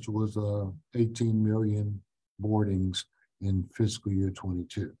 which was 18 million boardings in fiscal year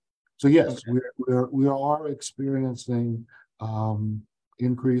 22. So yes, okay. we are experiencing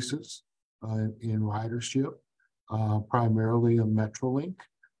increases in ridership, primarily in Metrolink.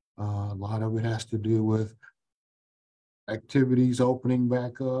 A lot of it has to do with activities opening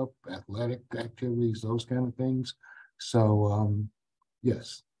back up, athletic activities, those kind of things. So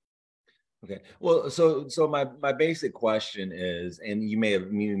yes. Okay. Well, so my basic question is, and you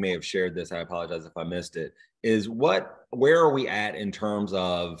may have shared this, I apologize if I missed it, is where are we at in terms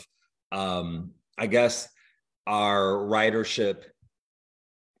of I guess our ridership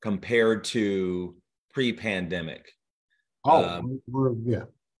compared to pre-pandemic?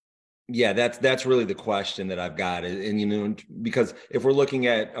 Yeah, that's really the question that I've got. And because if we're looking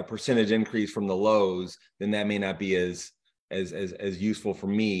at a percentage increase from the lows, then that may not be as as useful for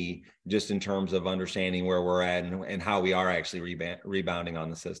me, just in terms of understanding where we're at and how we are actually rebounding on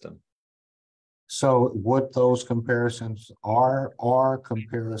the system. So what those comparisons are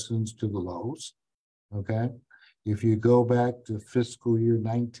comparisons to the lows, okay? If you go back to fiscal year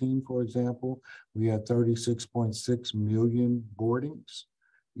 19, for example, we had 36.6 million boardings.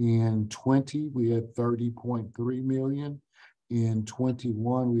 In 20, we had 30.3 million. In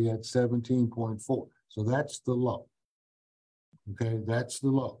 21, we had 17.4. So that's the low. Okay, that's the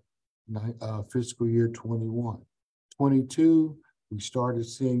low. Fiscal year 21. 22, we started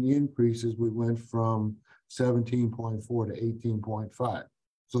seeing increases. We went from 17.4 to 18.5.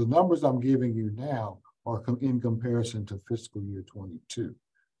 So the numbers I'm giving you now are in comparison to fiscal year 22,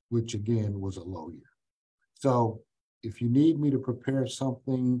 which again was a low year. So if you need me to prepare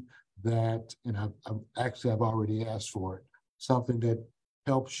something that, and I've already asked for it, something that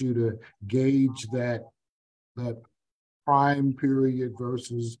helps you to gauge that prime period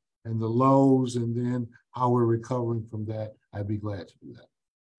versus and the lows, and then how we're recovering from that, I'd be glad to do that.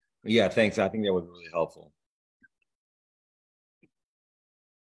 Yeah, thanks. I think that was really helpful.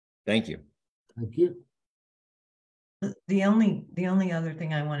 Thank you. Thank you. The only other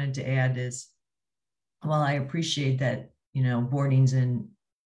thing I wanted to add is, while I appreciate that, boardings in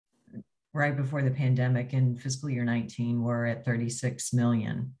right before the pandemic in fiscal year 19 were at 36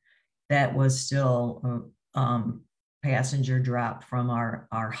 million, that was still a passenger drop from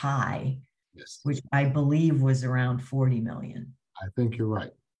our high, yes, which I believe was around 40 million. I think you're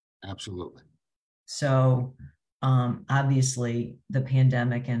right. Absolutely. So obviously the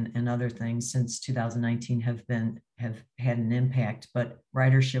pandemic and other things since 2019 have had an impact, but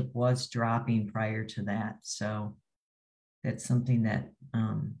ridership was dropping prior to that. So that's something that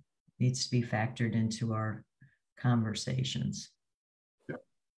needs to be factored into our conversations.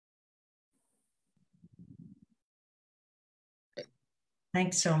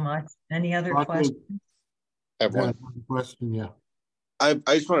 Thanks so much. Any other questions? I have one question. Yeah. I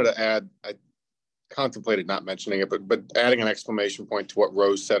just wanted to add, I contemplated not mentioning it, but adding an exclamation point to what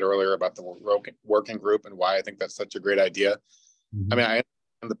Rose said earlier about the working group and why I think that's such a great idea. Mm-hmm. I mean, I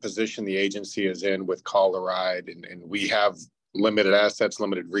understand the position the agency is in with Call a Ride, and we have limited assets,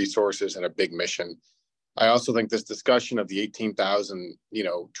 limited resources, and a big mission. I also think this discussion of the 18,000,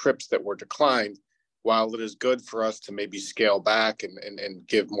 trips that were declined, while it is good for us to maybe scale back and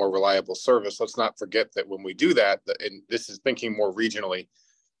give more reliable service, let's not forget that when we do that, and this is thinking more regionally,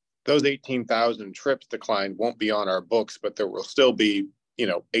 those 18,000 trips declined won't be on our books, but there will still be,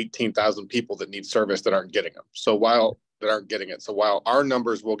 18,000 people that need service that aren't getting them. So while our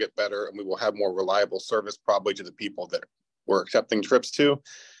numbers will get better and we will have more reliable service probably to the people that we're accepting trips to,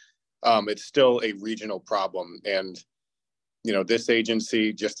 it's still a regional problem. And this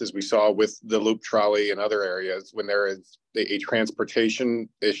agency, just as we saw with the loop trolley and other areas, when there is a transportation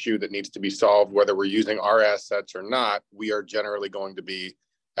issue that needs to be solved, whether we're using our assets or not, we are generally going to be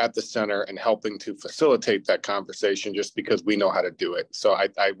at the center and helping to facilitate that conversation just because we know how to do it. So I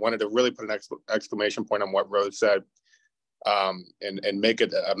wanted to really put an exclamation point on what Rose said, and make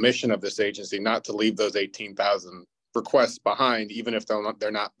it a mission of this agency not to leave those 18,000 requests behind, even if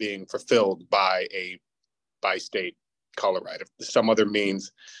they're not being fulfilled by state Call a Ride, some other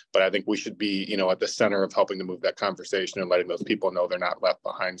means. But I think we should be, at the center of helping to move that conversation and letting those people know they're not left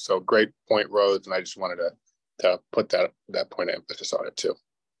behind. So great point, Rose, and I just wanted to put that point of emphasis on it too.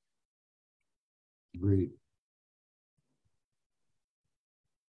 Agreed.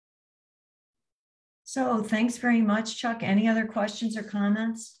 So thanks very much, Chuck. Any other questions or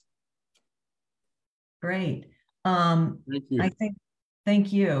comments? Great. Thank you.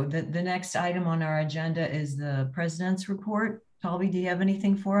 Thank you. The next item on our agenda is the President's report. Tolby, do you have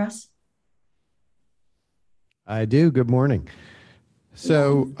anything for us? I do. Good morning.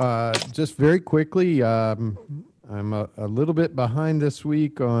 So just very quickly, I'm a little bit behind this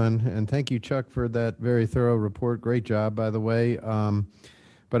week and thank you, Chuck, for that very thorough report. Great job, by the way.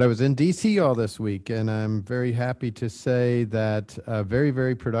 But I was in DC all this week, and I'm very happy to say that a very,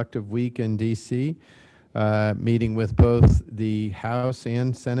 very productive week in DC. Meeting with both the House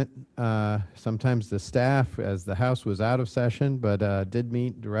and Senate, sometimes the staff, as the House was out of session, but did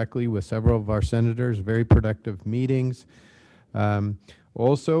meet directly with several of our senators, very productive meetings.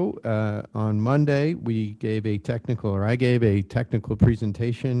 Also, on Monday, I gave a technical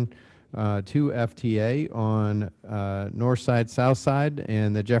presentation to FTA on North Side, South Side,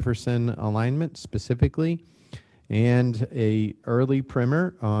 and the Jefferson alignment specifically, and a early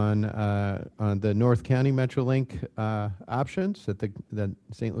primer on the North County Metrolink options that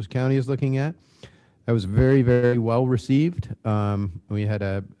St. Louis County is looking at. That was very, very well received. We had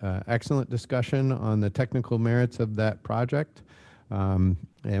a excellent discussion on the technical merits of that project. And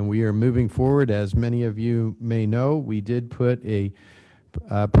we are moving forward. As many of you may know, we did put a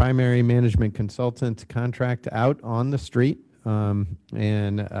primary management consultant contract out on the street. I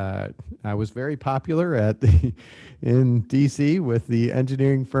was very popular in DC with the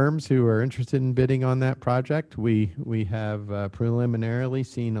engineering firms who are interested in bidding on that project. We have preliminarily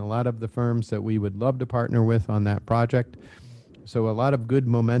seen a lot of the firms that we would love to partner with on that project. So a lot of good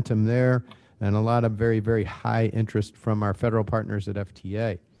momentum there and a lot of very, very high interest from our federal partners at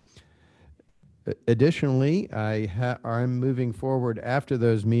FTA. Additionally, I'm moving forward after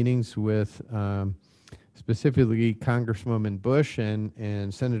those meetings with specifically Congresswoman Bush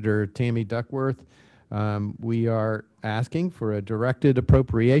and Senator Tammy Duckworth. We are asking for a directed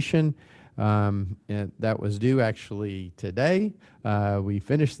appropriation, and that was due actually today. We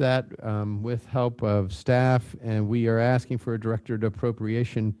finished that with help of staff, and we are asking for a directed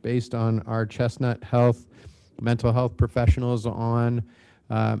appropriation based on our Chestnut Health mental health professionals on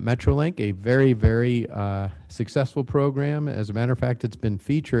Metrolink, a very, very successful program. As a matter of fact, it's been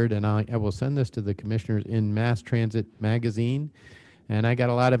featured, and I will send this to the commissioners in Mass Transit Magazine. And I got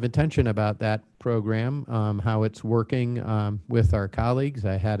a lot of attention about that program, how it's working with our colleagues.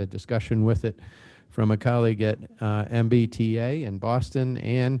 I had a discussion with it from a colleague at MBTA in Boston,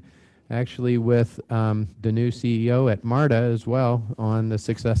 and actually with the new CEO at MARTA as well on the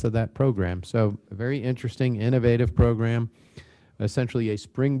success of that program. So a very interesting, innovative program. Essentially a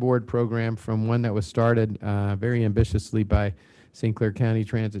springboard program from one that was started very ambitiously by St. Clair County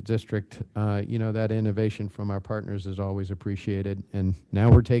Transit District. That innovation from our partners is always appreciated, and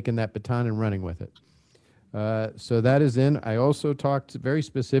now we're taking that baton and running with it. So that is in. I also talked very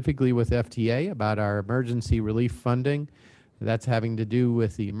specifically with FTA about our emergency relief funding. That's having to do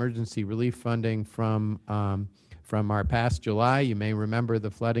with the emergency relief funding from our past July. You may remember the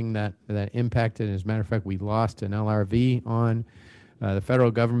flooding that impacted. As a matter of fact, we lost an LRV on. The federal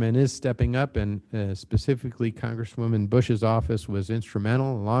government is stepping up, and specifically Congresswoman Bush's office was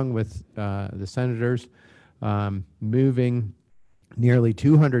instrumental, along with the senators, moving nearly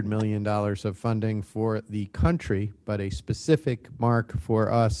 $200 million of funding for the country, but a specific mark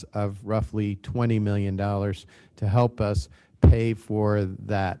for us of roughly $20 million to help us pay for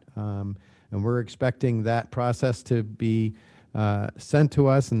that. And we're expecting that process to be sent to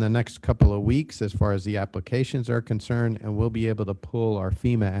us in the next couple of weeks as far as the applications are concerned, and we'll be able to pull our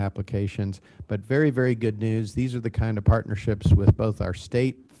FEMA applications. But very, very good news. These are the kind of partnerships with both our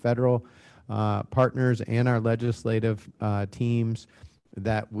state, federal partners and our legislative teams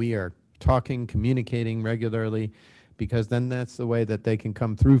that we are talking, communicating regularly, because then that's the way that they can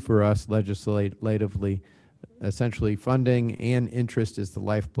come through for us legislatively. Essentially, funding and interest is the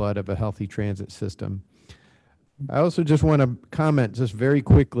lifeblood of a healthy transit system. I also just want to comment just very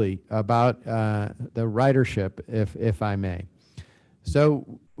quickly about the ridership, if I may.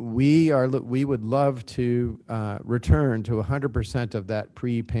 So we would love to return to 100% of that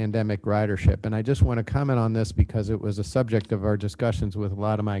pre-pandemic ridership, and I just want to comment on this because it was a subject of our discussions with a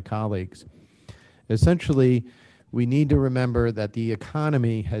lot of my colleagues. Essentially, we need to remember that the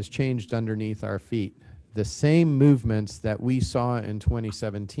economy has changed underneath our feet. The same movements that we saw in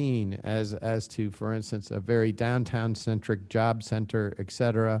 2017 as to, for instance, a very downtown-centric job center, et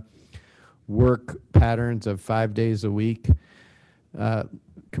cetera, work patterns of 5 days a week.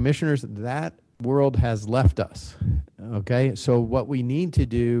 Commissioners, that world has left us, okay? So what we need to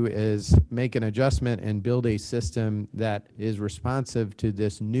do is make an adjustment and build a system that is responsive to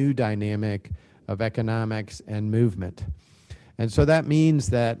this new dynamic of economics and movement. And so that means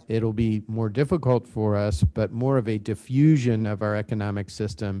that it'll be more difficult for us, but more of a diffusion of our economic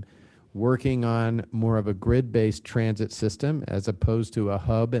system, working on more of a grid-based transit system as opposed to a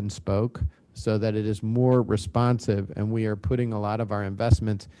hub and spoke, so that it is more responsive. And we are putting a lot of our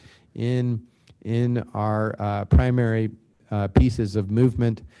investments in our primary pieces of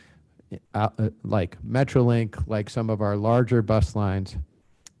movement, like Metrolink, like some of our larger bus lines,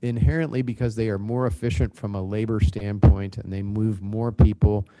 inherently because they are more efficient from a labor standpoint and they move more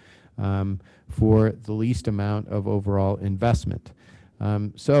people for the least amount of overall investment.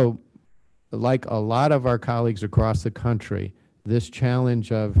 So like a lot of our colleagues across the country, this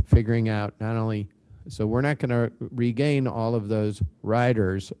challenge of figuring out not only, so we're not going to regain all of those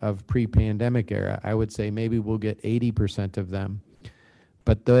riders of pre-pandemic era. I would say maybe we'll get 80% of them,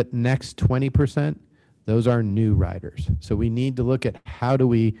 but the next 20%, those are new riders. So we need to look at how do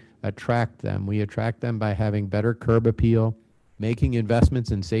we attract them. We attract them by having better curb appeal, making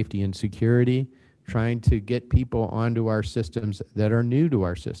investments in safety and security, trying to get people onto our systems that are new to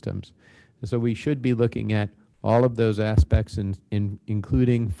our systems. So we should be looking at all of those aspects,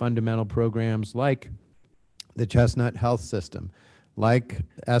 including fundamental programs like the Chestnut Health System, like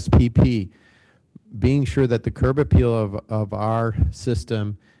SPP, being sure that the curb appeal of our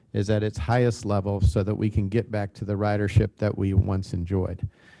system is at its highest level so that we can get back to the ridership that we once enjoyed.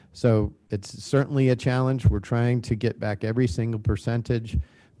 So it's certainly a challenge. We're trying to get back every single percentage,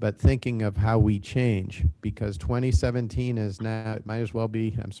 but thinking of how we change, because 2017 is now, it might as well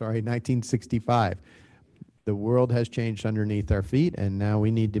be, 1965. The world has changed underneath our feet, and now we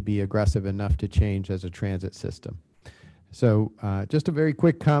need to be aggressive enough to change as a transit system. So just a very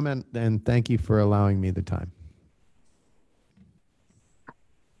quick comment, and thank you for allowing me the time.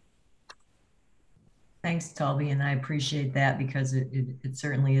 Thanks, Toby, and I appreciate that because it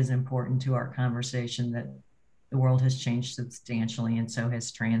certainly is important to our conversation that the world has changed substantially, and so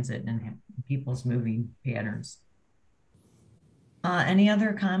has transit and people's moving patterns. Any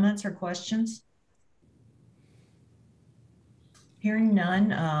other comments or questions? Hearing none,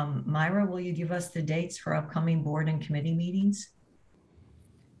 Myra, will you give us the dates for upcoming board and committee meetings?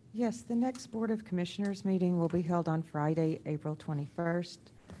 Yes, the next Board of Commissioners meeting will be held on Friday, April 21st.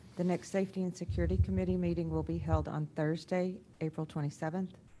 The next Safety and Security Committee meeting will be held on Thursday, April 27th.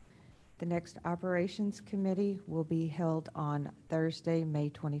 The next Operations Committee will be held on Thursday, May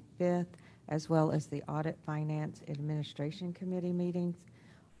 25th, as well as the Audit, Finance, Administration Committee meetings.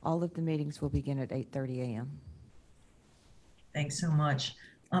 All of the meetings will begin at 8:30 a.m. Thanks so much.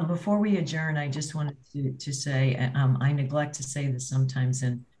 Before we adjourn, I just wanted to say, I neglect to say this sometimes,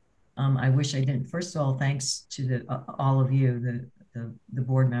 and I wish I didn't. First of all, thanks to all of you, the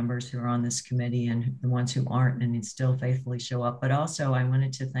board members who are on this committee and the ones who aren't and still faithfully show up. But also I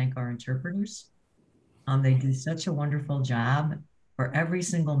wanted to thank our interpreters. They do such a wonderful job for every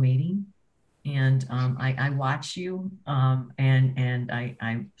single meeting. And I watch you and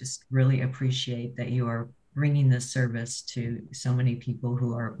I just really appreciate that you are bringing this service to so many people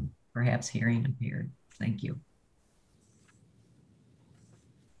who are perhaps hearing impaired. Thank you.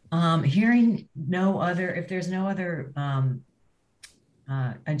 Hearing no other, if there's no other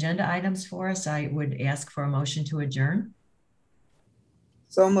agenda items for us, I would ask for a motion to adjourn.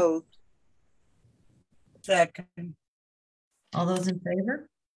 So moved. Second. All those in favor?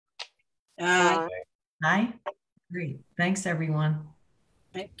 Aye. Aye. Great. Thanks, everyone.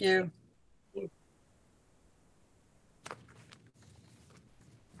 Thank you.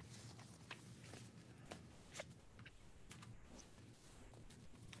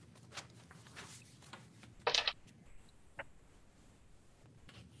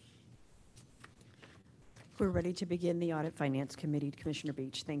 We're ready to begin the Audit Finance Committee. Commissioner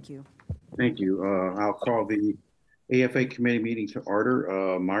Beach, thank you. Thank you. I'll call the AFA committee meeting to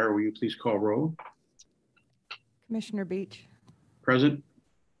order. Myra, will you please call roll? Commissioner Beach, Present.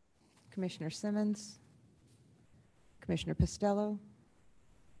 Commissioner Simmons, Commissioner Costello,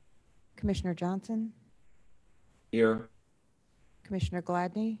 Commissioner Johnson, Here. Commissioner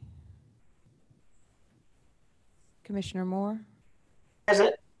Gladney, Commissioner Moore,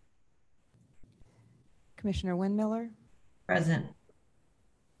 Present. Commissioner Windmiller, Present.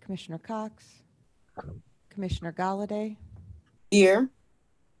 Commissioner Cox, Commissioner Galladay, Here.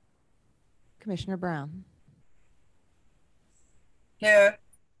 Commissioner Brown. Here.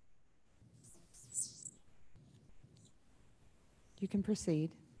 You can proceed.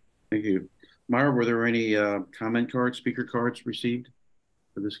 Thank you. Myra, were there any comment cards, speaker cards received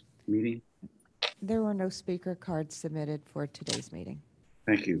for this meeting? There were no speaker cards submitted for today's meeting.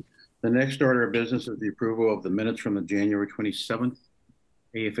 Thank you. The next order of business is the approval of the minutes from the January 27th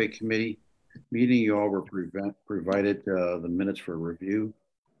AFA committee meeting. You all were provided the minutes for review.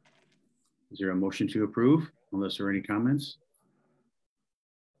 Is there a motion to approve unless there are any comments?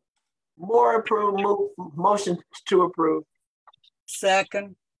 More approved, motion to approve.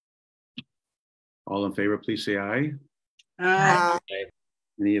 Second. All in favor, please say aye. Aye.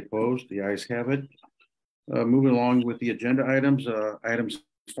 Any opposed? The ayes have it. Moving along with the agenda items, items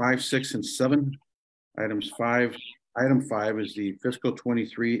 5, 6, and 7. Item 5 is the fiscal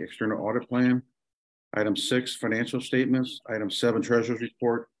 23 external audit plan. Item 6, financial statements. Item 7, treasurer's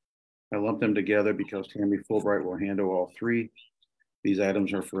report. I lumped them together because Tammy Fulbright will handle all three. These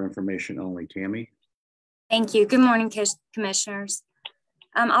items are for information only. Tammy. Thank you. Good morning, commissioners.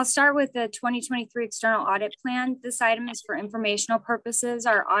 I'll start with the 2023 external audit plan. This item is for informational purposes.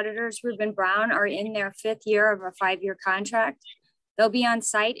 Our auditors, Reuben Brown, are in their 5th year of a 5-year contract. They'll be on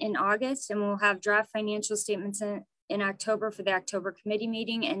site in August, and we'll have draft financial statements in October for the October committee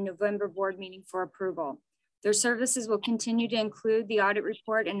meeting and November board meeting for approval. Their services will continue to include the audit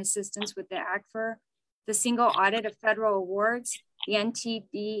report and assistance with the ACFR, the single audit of federal awards, the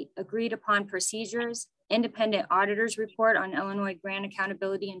NTD agreed upon procedures, independent auditors report on Illinois Grant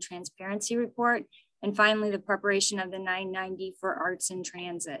Accountability and Transparency Report, and finally, the preparation of the 990 for arts in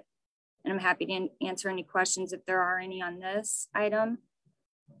transit. And I'm happy to answer any questions if there are any on this item.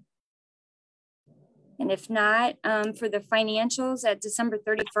 And if not, for the financials at December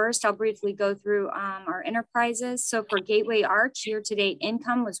 31st, I'll briefly go through our enterprises. So for Gateway Arch, year-to-date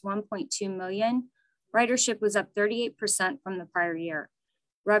income was 1.2 million. Ridership was up 38% from the prior year.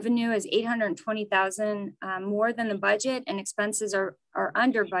 Revenue is 820,000 more than the budget, and expenses are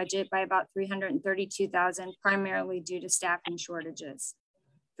under budget by about 332,000, primarily due to staffing shortages.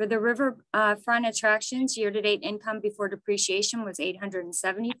 For the riverfront attractions, year-to-date income before depreciation was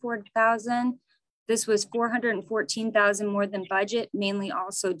 874,000. This was 414,000 more than budget, mainly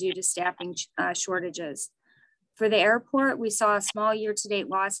also due to staffing shortages. For the airport, we saw a small year-to-date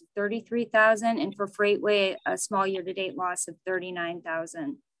loss of 33,000, and for Freightway, a small year-to-date loss of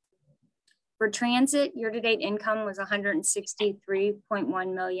 39,000. For transit, year-to-date income was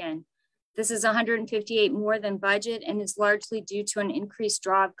 163.1 million. This is 158 more than budget and is largely due to an increased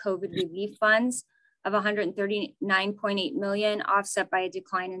draw of COVID relief funds of 139.8 million, offset by a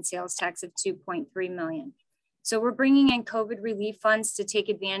decline in sales tax of 2.3 million. So we're bringing in COVID relief funds to take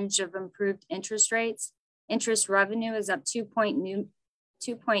advantage of improved interest rates. Interest revenue is up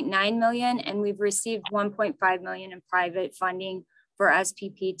 2.9 million, and we've received 1.5 million in private funding for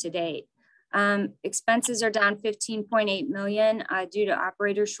SPP to date. Expenses are down 15.8 million due to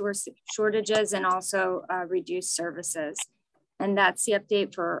operator shortages and also reduced services. And that's the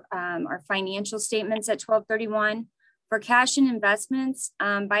update for our financial statements at 12/31. For cash and investments,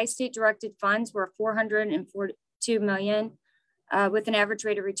 by state directed funds were 442 million with an average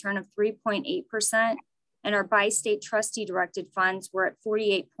rate of return of 3.8%. And our by state trustee directed funds were at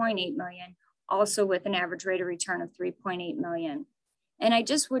 48.8 million, also with an average rate of return of 3.8 million. And I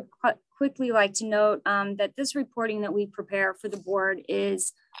just would quickly like to note that this reporting that we prepare for the board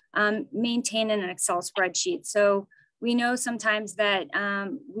is maintained in an Excel spreadsheet. So we know sometimes that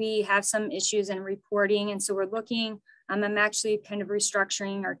we have some issues in reporting. And so we're looking, I'm actually kind of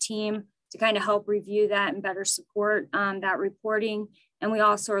restructuring our team to kind of help review that and better support that reporting. And we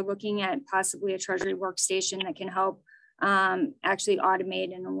also are looking at possibly a Treasury workstation that can help actually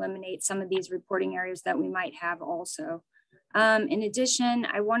automate and eliminate some of these reporting areas that we might have also. In addition,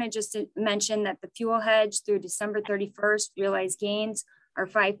 I wanted just to mention that the fuel hedge through December 31st realized gains are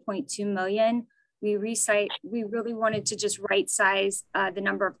 5.2 million. We really wanted to just right size the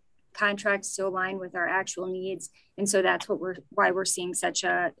number of contracts to align with our actual needs. And so that's why we're seeing such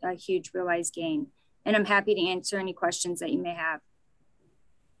a huge realized gain. And I'm happy to answer any questions that you may have.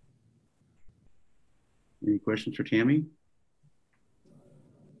 Any questions for Tammy?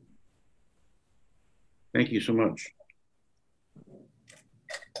 Thank you so much.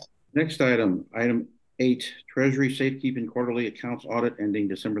 Next item 8, Treasury Safekeeping Quarterly Accounts Audit ending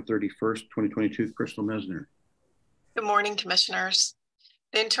December 31st, 2022. Crystal Mesner. Good morning, Commissioners.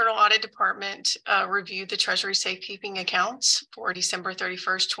 The Internal Audit Department reviewed the Treasury Safekeeping accounts for December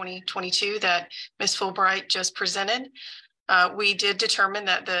 31st, 2022 that Ms. Fulbright just presented. We did determine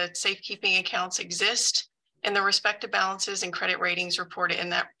that the safekeeping accounts exist and the respective balances and credit ratings reported in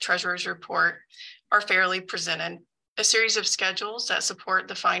that Treasurer's report are fairly presented. A series of schedules that support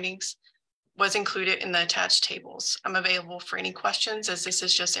the findings was included in the attached tables. I'm available for any questions as this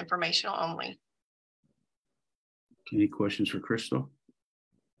is just informational only. Any questions for Crystal?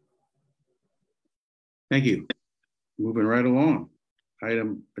 Thank you. Moving right along.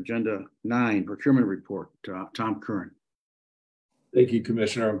 Item agenda 9, procurement report. Tom Curran. Thank you,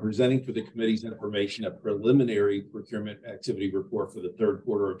 Commissioner. I'm presenting for the committee's information a preliminary procurement activity report for the third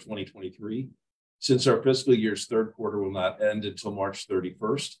quarter of 2023. Since our fiscal year's third quarter will not end until March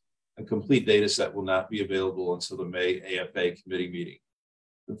 31st, a complete data set will not be available until the May AFA committee meeting.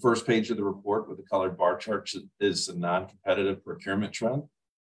 The first page of the report with the colored bar charts is the non-competitive procurement trend.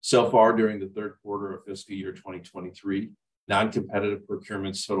 So far during the third quarter of fiscal year 2023, non-competitive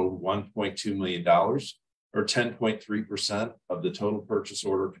procurements totaled $1.2 million, or 10.3% of the total purchase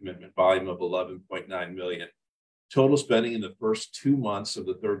order commitment volume of $11.9 million. Total spending in the first 2 months of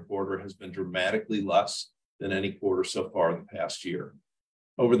the third quarter has been dramatically less than any quarter so far in the past year.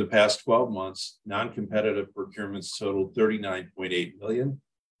 Over the past 12 months, non-competitive procurements totaled $39.8 million,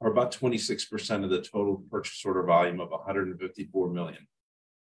 or about 26% of the total purchase order volume of $154 million.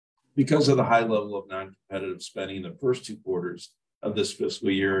 Because of the high level of non-competitive spending in the first 2 quarters of this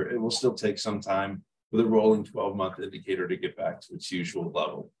fiscal year, it will still take some time for the rolling 12-month indicator to get back to its usual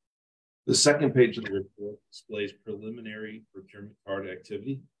level. The second page of the report displays preliminary procurement card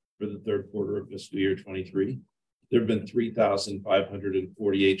activity for the third quarter of fiscal year 23. There have been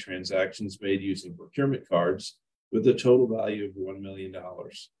 3,548 transactions made using procurement cards with a total value of $1 million.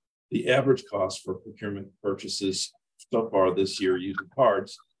 The average cost for procurement purchases so far this year using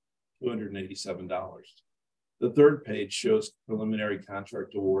cards, $287. The third page shows preliminary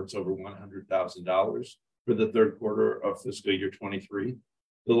contract awards over $100,000 for the third quarter of fiscal year 23.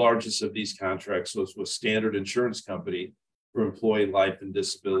 The largest of these contracts was with Standard Insurance Company for employee life and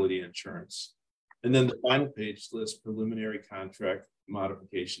disability insurance. And then the final page lists preliminary contract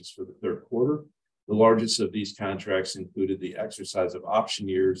modifications for the third quarter. The largest of these contracts included the exercise of option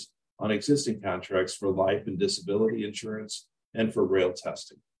years on existing contracts for life and disability insurance and for rail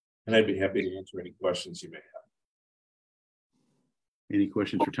testing. And I'd be happy to answer any questions you may have. Any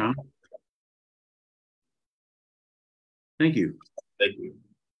questions for Tom? Thank you. Thank you.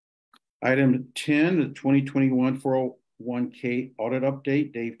 Item 10, the 2021 401k audit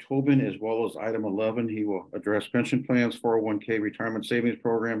update. Dave Tobin, as well as item 11, he will address pension plans, 401k retirement savings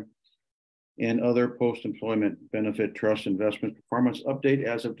program, and other post-employment benefit trust investment performance update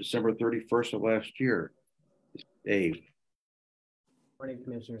as of December 31st of last year. Dave. Morning,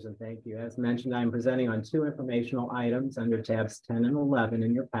 Commissioners, and thank you. As mentioned, I'm presenting on two informational items under tabs 10 and 11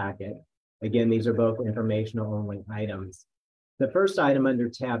 in your packet. Again, these are both informational only items. The first item under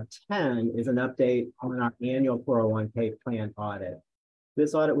tab 10 is an update on our annual 401k plan audit.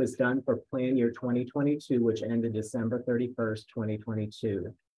 This audit was done for plan year 2022, which ended December 31st,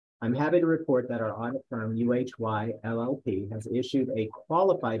 2022. I'm happy to report that our audit firm, UHY LLP, has issued a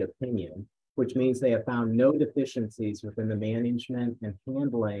qualified opinion, which means they have found no deficiencies within the management and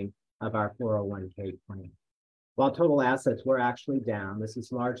handling of our 401k plan. While total assets were actually down, this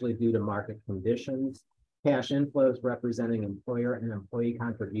is largely due to market conditions. Cash inflows representing employer and employee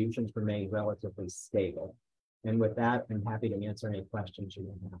contributions remain relatively stable. And with that, I'm happy to answer any questions you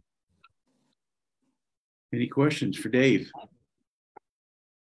may have. Any questions for Dave?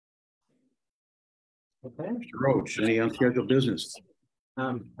 Okay. Mr. Roach, any unscheduled business?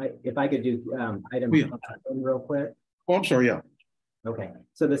 If I could do item real quick. Oh, I'm sorry, yeah. Okay,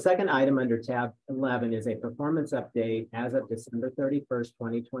 so the second item under tab 11 is a performance update as of December 31st,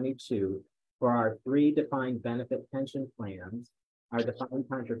 2022 for our three defined benefit pension plans, our defined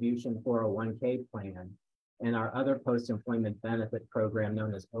contribution 401k plan, and our other post-employment benefit program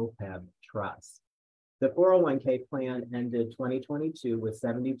known as OPEB trust. The 401k plan ended 2022 with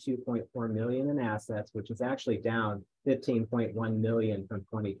 $72.4 million in assets, which is actually down $15.1 million from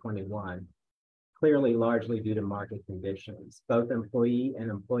 2021, clearly largely due to market conditions. Both employee and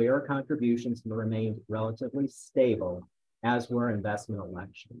employer contributions remained relatively stable, as were investment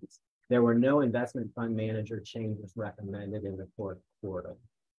elections. There were no investment fund manager changes recommended in the fourth quarter.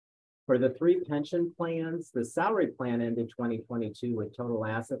 For the three pension plans, the salary plan ended 2022 with total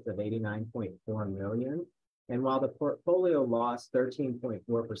assets of $89.4 million. And while the portfolio lost 13.4%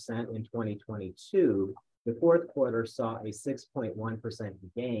 in 2022, the fourth quarter saw a 6.1%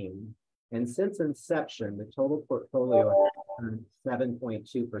 gain. And since inception, the total portfolio has returned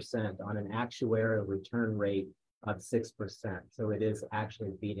 7.2% on an actuarial return rate of 6%. So it is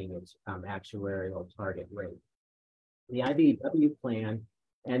actually beating its actuarial target rate. The IBEW plan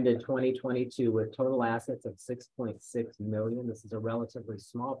ended 2022 with total assets of $6.6 million. This is a relatively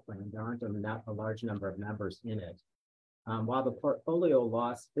small plan. There aren't a large number of members in it. While the portfolio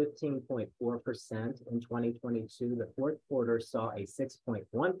lost 15.4% in 2022, the fourth quarter saw a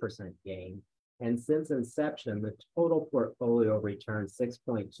 6.1% gain. And since inception, the total portfolio returned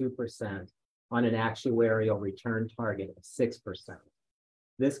 6.2% on an actuarial return target of 6%.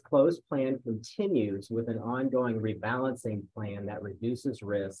 This closed plan continues with an ongoing rebalancing plan that reduces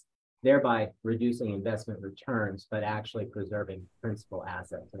risk, thereby reducing investment returns, but actually preserving principal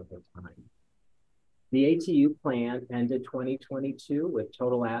assets over time. The ATU plan ended 2022 with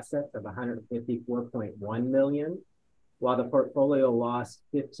total assets of $154.1 million. While the portfolio lost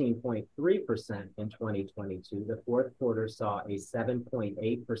 15.3% in 2022, the fourth quarter saw a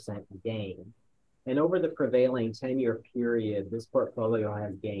 7.8% gain. And over the prevailing 10-year period, this portfolio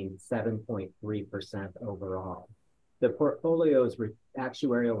has gained 7.3% overall. The portfolio's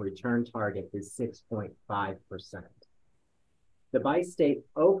actuarial return target is 6.5%. The Bi-State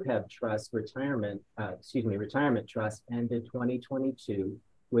OPEB Trust retirement trust ended 2022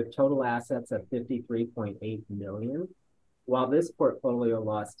 with total assets of $53.8 million. While this portfolio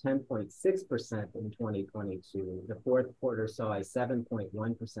lost 10.6% in 2022, the fourth quarter saw a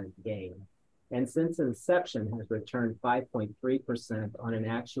 7.1% gain. And since inception has returned 5.3% on an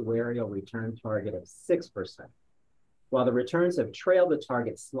actuarial return target of 6%. While the returns have trailed the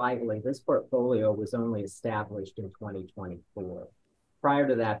target slightly, this portfolio was only established in 2024. Prior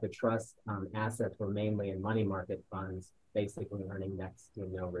to that, the trust assets were mainly in money market funds, basically earning next to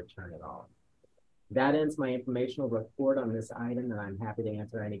no return at all. That ends my informational report on this item, and I'm happy to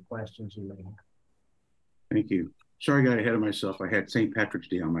answer any questions you may have. Thank you. Sorry, I got ahead of myself. I had St. Patrick's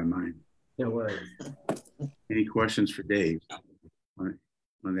Day on my mind. No worries. Any questions for Dave on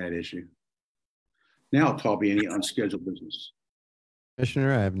that issue? Now I'll call be any unscheduled business.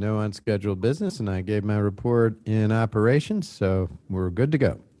 Commissioner, I have no unscheduled business, and I gave my report in operations, so we're good to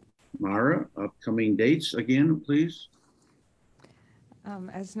go. Mara, upcoming dates again, please.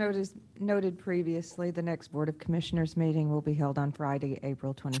 As noted previously, the next Board of Commissioners meeting will be held on Friday,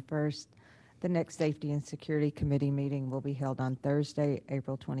 April 21st. The next Safety and Security Committee meeting will be held on Thursday,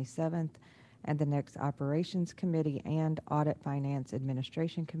 April 27th. And the next Operations Committee and Audit Finance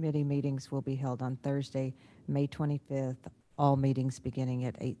Administration Committee meetings will be held on Thursday, May 25th, all meetings beginning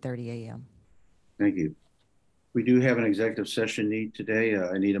at 8:30 a.m. Thank you. We do have an executive session need today.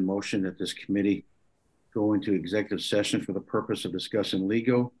 I need a motion that this committee go into executive session for the purpose of discussing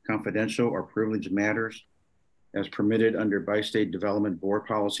legal, confidential, or privileged matters as permitted under Bi-State Development Board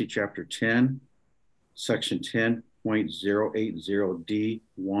Policy, Chapter 10, Section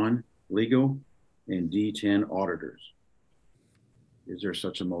 10.080D1, legal, and D10 auditors. Is there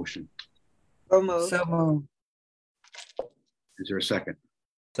such a motion? So moved. Is there a second?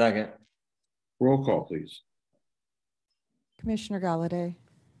 Second. Roll call, please. Commissioner Galladay,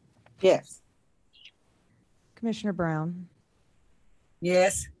 Yes. Commissioner Brown,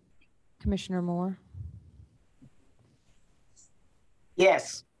 Yes. Commissioner Moore,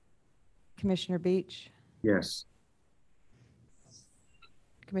 Yes. Commissioner Beach, Yes.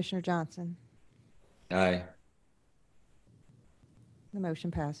 Commissioner Johnson. Aye. The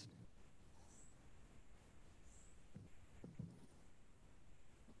motion passed.